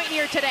any point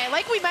here today.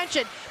 Like we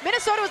mentioned,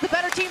 Minnesota was the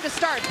better team to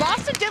start.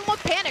 Boston didn't look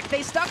panicked.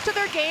 They stuck to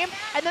their game,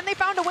 and then they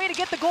found a way to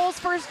get the goals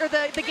first, or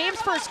the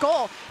game's first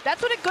goal.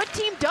 That's what a good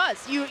team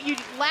does. You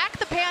lack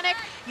the panic,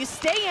 you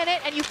stay in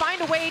it, and you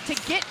find a way to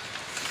get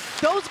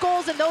those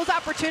goals and those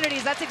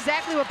opportunities. That's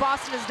exactly what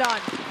Boston has done.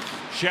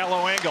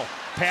 Shallow angle,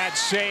 pad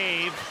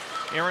save,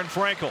 Aaron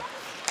Frankel.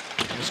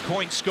 As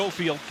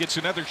Coyne-Schofield gets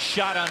another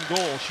shot on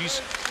goal.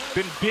 She's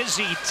been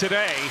busy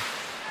today.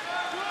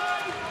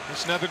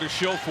 There's nothing to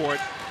show for it.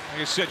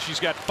 Like I said, she's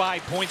got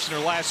 5 points in her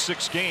last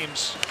 6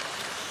 games.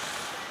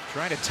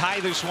 Trying to tie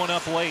this one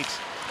up late.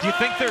 Do you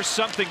think there's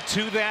something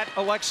to that,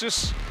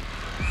 Alexis?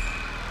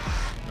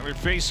 Another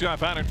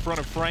face-off out in front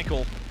of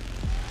Frankel.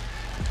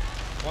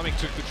 Fleming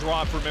took the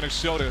draw for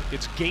Minnesota.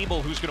 It's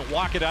Gable who's going to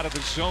walk it out of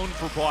the zone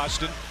for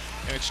Boston.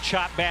 And it's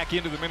chopped back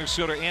into the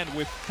Minnesota end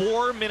with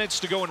 4 minutes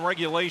to go in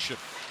regulation.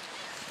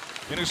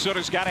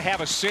 Minnesota's got to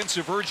have a sense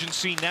of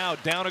urgency now,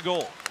 down a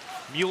goal.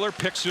 Mueller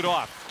picks it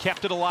off,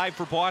 kept it alive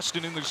for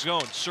Boston in the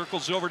zone,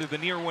 circles over to the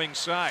near wing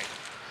side.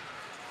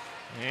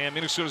 And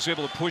Minnesota's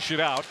able to push it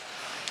out.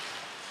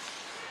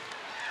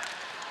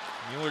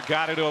 Mueller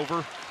got it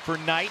over for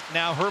Knight.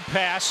 Now her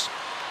pass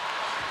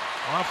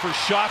off for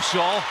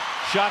Schaafsal.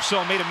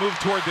 Schaafsal made a move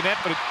toward the net,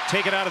 but it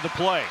taken out of the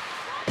play.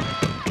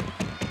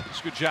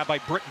 Good job by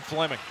Britton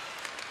Fleming.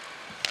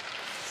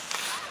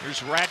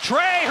 Here's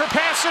Rattray, her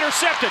pass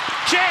intercepted.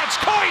 Chance,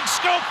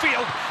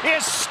 Coyne-Schofield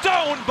is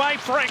stoned by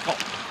Frankel.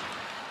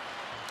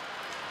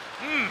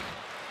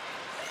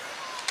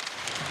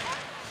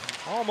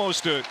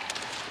 Almost a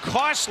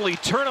costly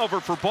turnover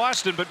for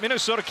Boston, but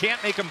Minnesota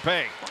can't make them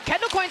pay.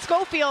 Kendall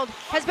Coyne-Schofield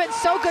has been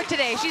so good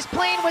today. She's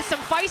playing with some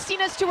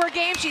feistiness to her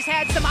game. She's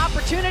had some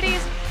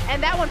opportunities,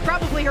 and that one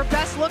probably her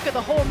best look of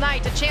the whole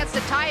night. A chance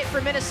to tie it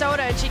for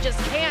Minnesota, and she just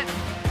can't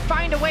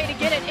find a way to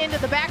get it into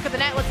the back of the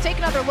net. Let's take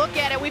another look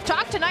at it. We've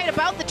talked tonight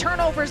about the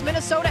turnovers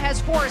Minnesota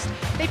has forced.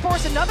 They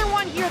forced another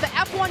one here, the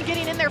F1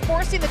 getting in there,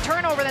 forcing the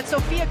turnover, then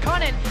Sophia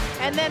Cunnin,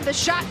 and then the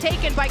shot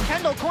taken by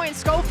Kendall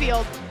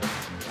Coyne-Schofield.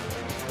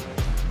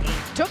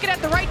 Took it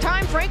at the right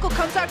time. Frankel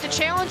comes out to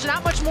challenge.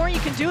 Not much more you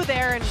can do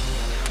there, and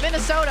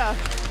Minnesota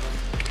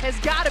has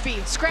got to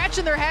be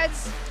scratching their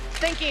heads,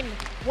 thinking,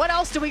 what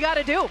else do we got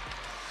to do?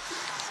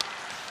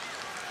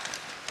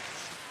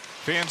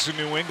 Fans in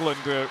New England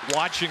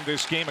watching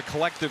this game, a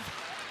collective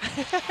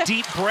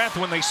deep breath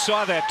when they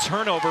saw that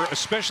turnover,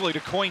 especially to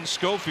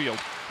Coyne-Schofield,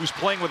 who's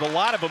playing with a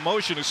lot of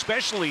emotion,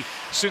 especially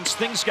since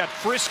things got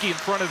frisky in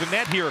front of the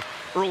net here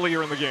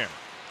earlier in the game.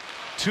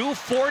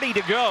 2:40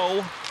 to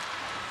go.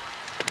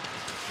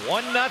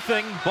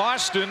 1-0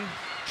 Boston,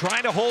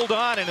 trying to hold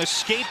on and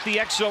escape the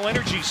XO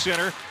Energy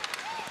Center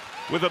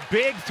with a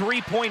big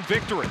 3-point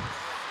victory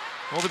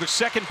over the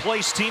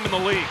second-place team in the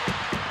league.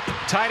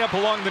 Tied up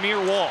along the near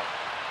wall.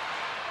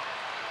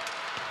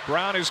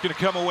 Brown is going to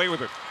come away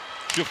with it.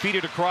 She'll feed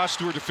it across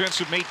to her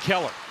defensive mate,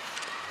 Keller.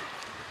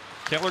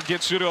 Keller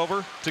gets it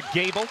over to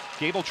Gable.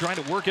 Gable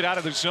trying to work it out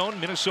of the zone.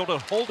 Minnesota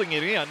holding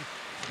it in.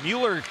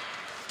 Mueller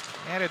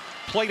had it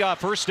played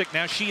off her stick.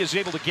 Now she is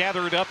able to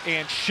gather it up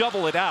and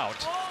shovel it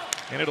out.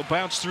 And it'll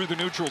bounce through the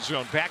neutral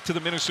zone. Back to the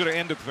Minnesota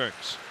end of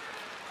things.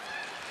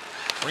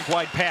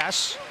 Rink-wide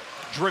pass.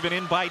 Driven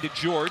in by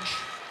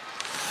DeGeorge.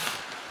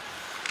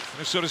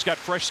 Minnesota's got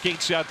fresh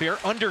skates out there.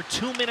 Under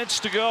 2 minutes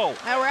to go.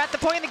 Now we're at the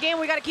point in the game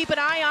we got to keep an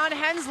eye on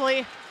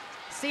Hensley.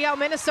 See how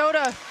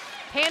Minnesota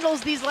handles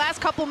these last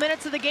couple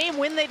minutes of the game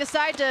when they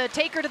decide to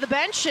take her to the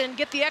bench and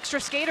get the extra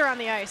skater on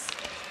the ice.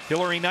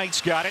 Hillary Knight's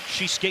got it.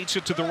 She skates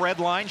it to the red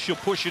line. She'll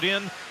push it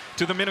in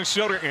to the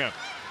Minnesota end.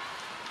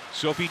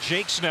 Sophie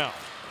Jakes now.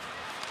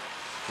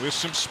 With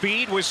some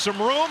speed, with some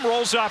room,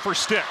 rolls off her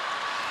stick.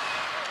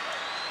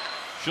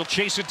 She'll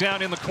chase it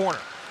down in the corner.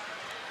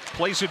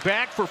 Plays it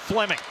back for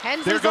Fleming.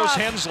 Hensley's there goes off.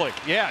 Hensley.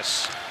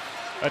 Yes.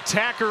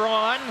 Attacker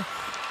on.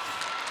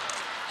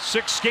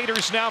 6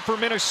 skaters now for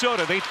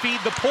Minnesota. They feed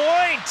the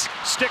point.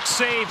 Stick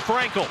save,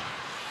 Frankel.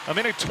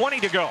 1:20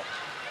 to go.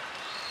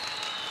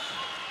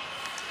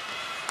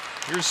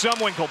 Here's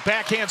Zumwinkle.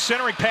 Backhand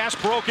centering pass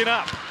broken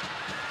up.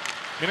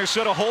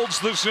 Minnesota holds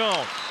the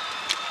zone.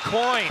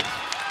 Coyne.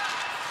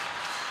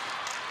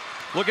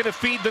 Looking to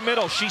feed the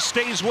middle. She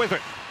stays with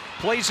it.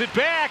 Plays it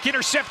back,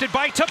 intercepted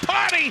by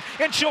Tapani,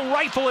 and she'll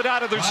rifle it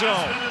out of the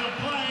zone.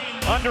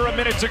 Under a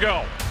minute to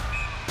go.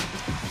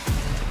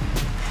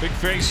 Big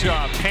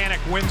face-off,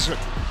 Panic wins it.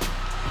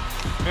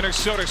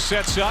 Minnesota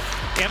sets up,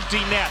 empty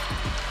net.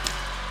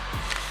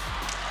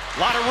 A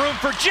lot of room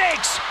for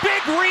Jakes,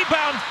 big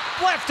rebound,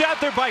 left out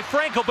there by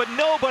Frankel, but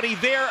nobody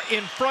there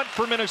in front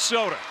for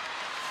Minnesota.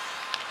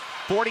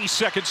 40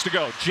 seconds to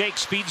go,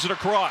 Jakes feeds it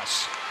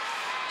across.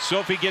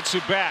 Sophie gets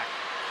it back.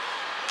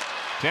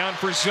 Down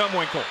for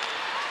Zumwinkle.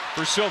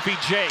 For Sophie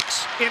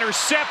Jakes.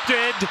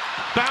 Intercepted.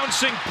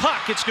 Bouncing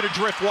puck. It's going to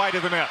drift wide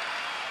of the net.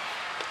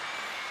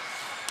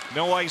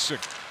 No icing.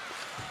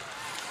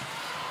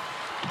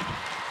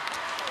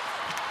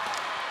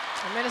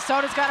 And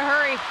Minnesota's got to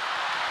hurry.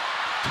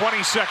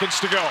 20 seconds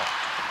to go.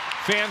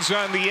 Fans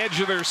on the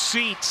edge of their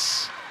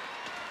seats.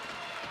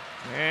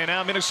 And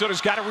now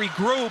Minnesota's got to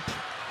regroup.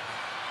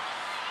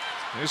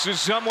 This is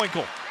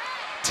Zumwinkle.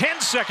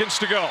 10 seconds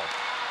to go.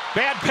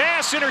 Bad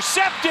pass,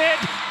 intercepted,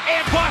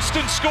 and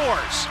Boston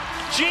scores.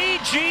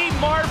 G.G.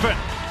 Marvin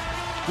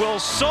will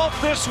salt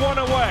this one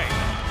away.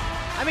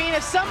 I mean,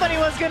 if somebody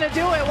was going to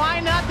do it, why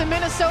not the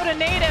Minnesota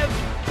native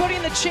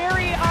putting the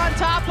cherry on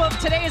top of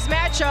today's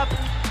matchup?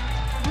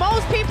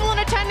 Most people in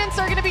attendance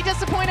are going to be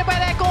disappointed by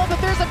that goal, but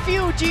there's a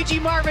few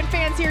G.G. Marvin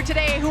fans here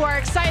today who are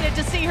excited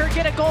to see her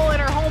get a goal in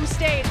her home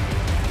state.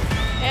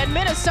 And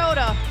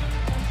Minnesota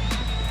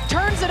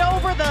turns it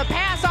over, the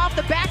pass off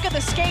the back of the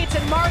skates,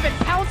 and Marvin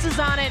pounces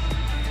on it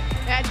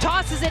and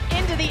tosses it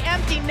into the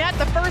empty net.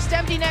 The first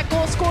empty net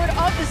goal scored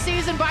of the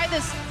season by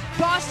this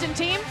Boston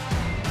team.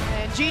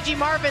 And G.G.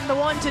 Marvin, the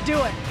one to do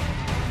it.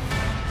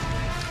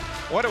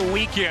 What a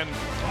weekend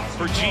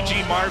for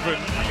G.G. Marvin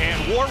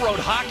and War Road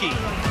Hockey.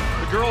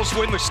 The girls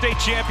win the state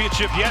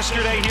championship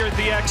yesterday here at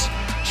the X.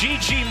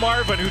 G.G.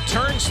 Marvin, who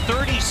turns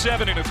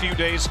 37 in a few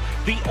days,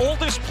 the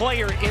oldest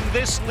player in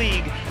this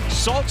league,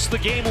 salts the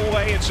game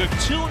away. It's a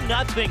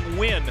 2-0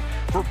 win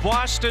for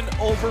Boston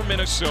over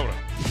Minnesota.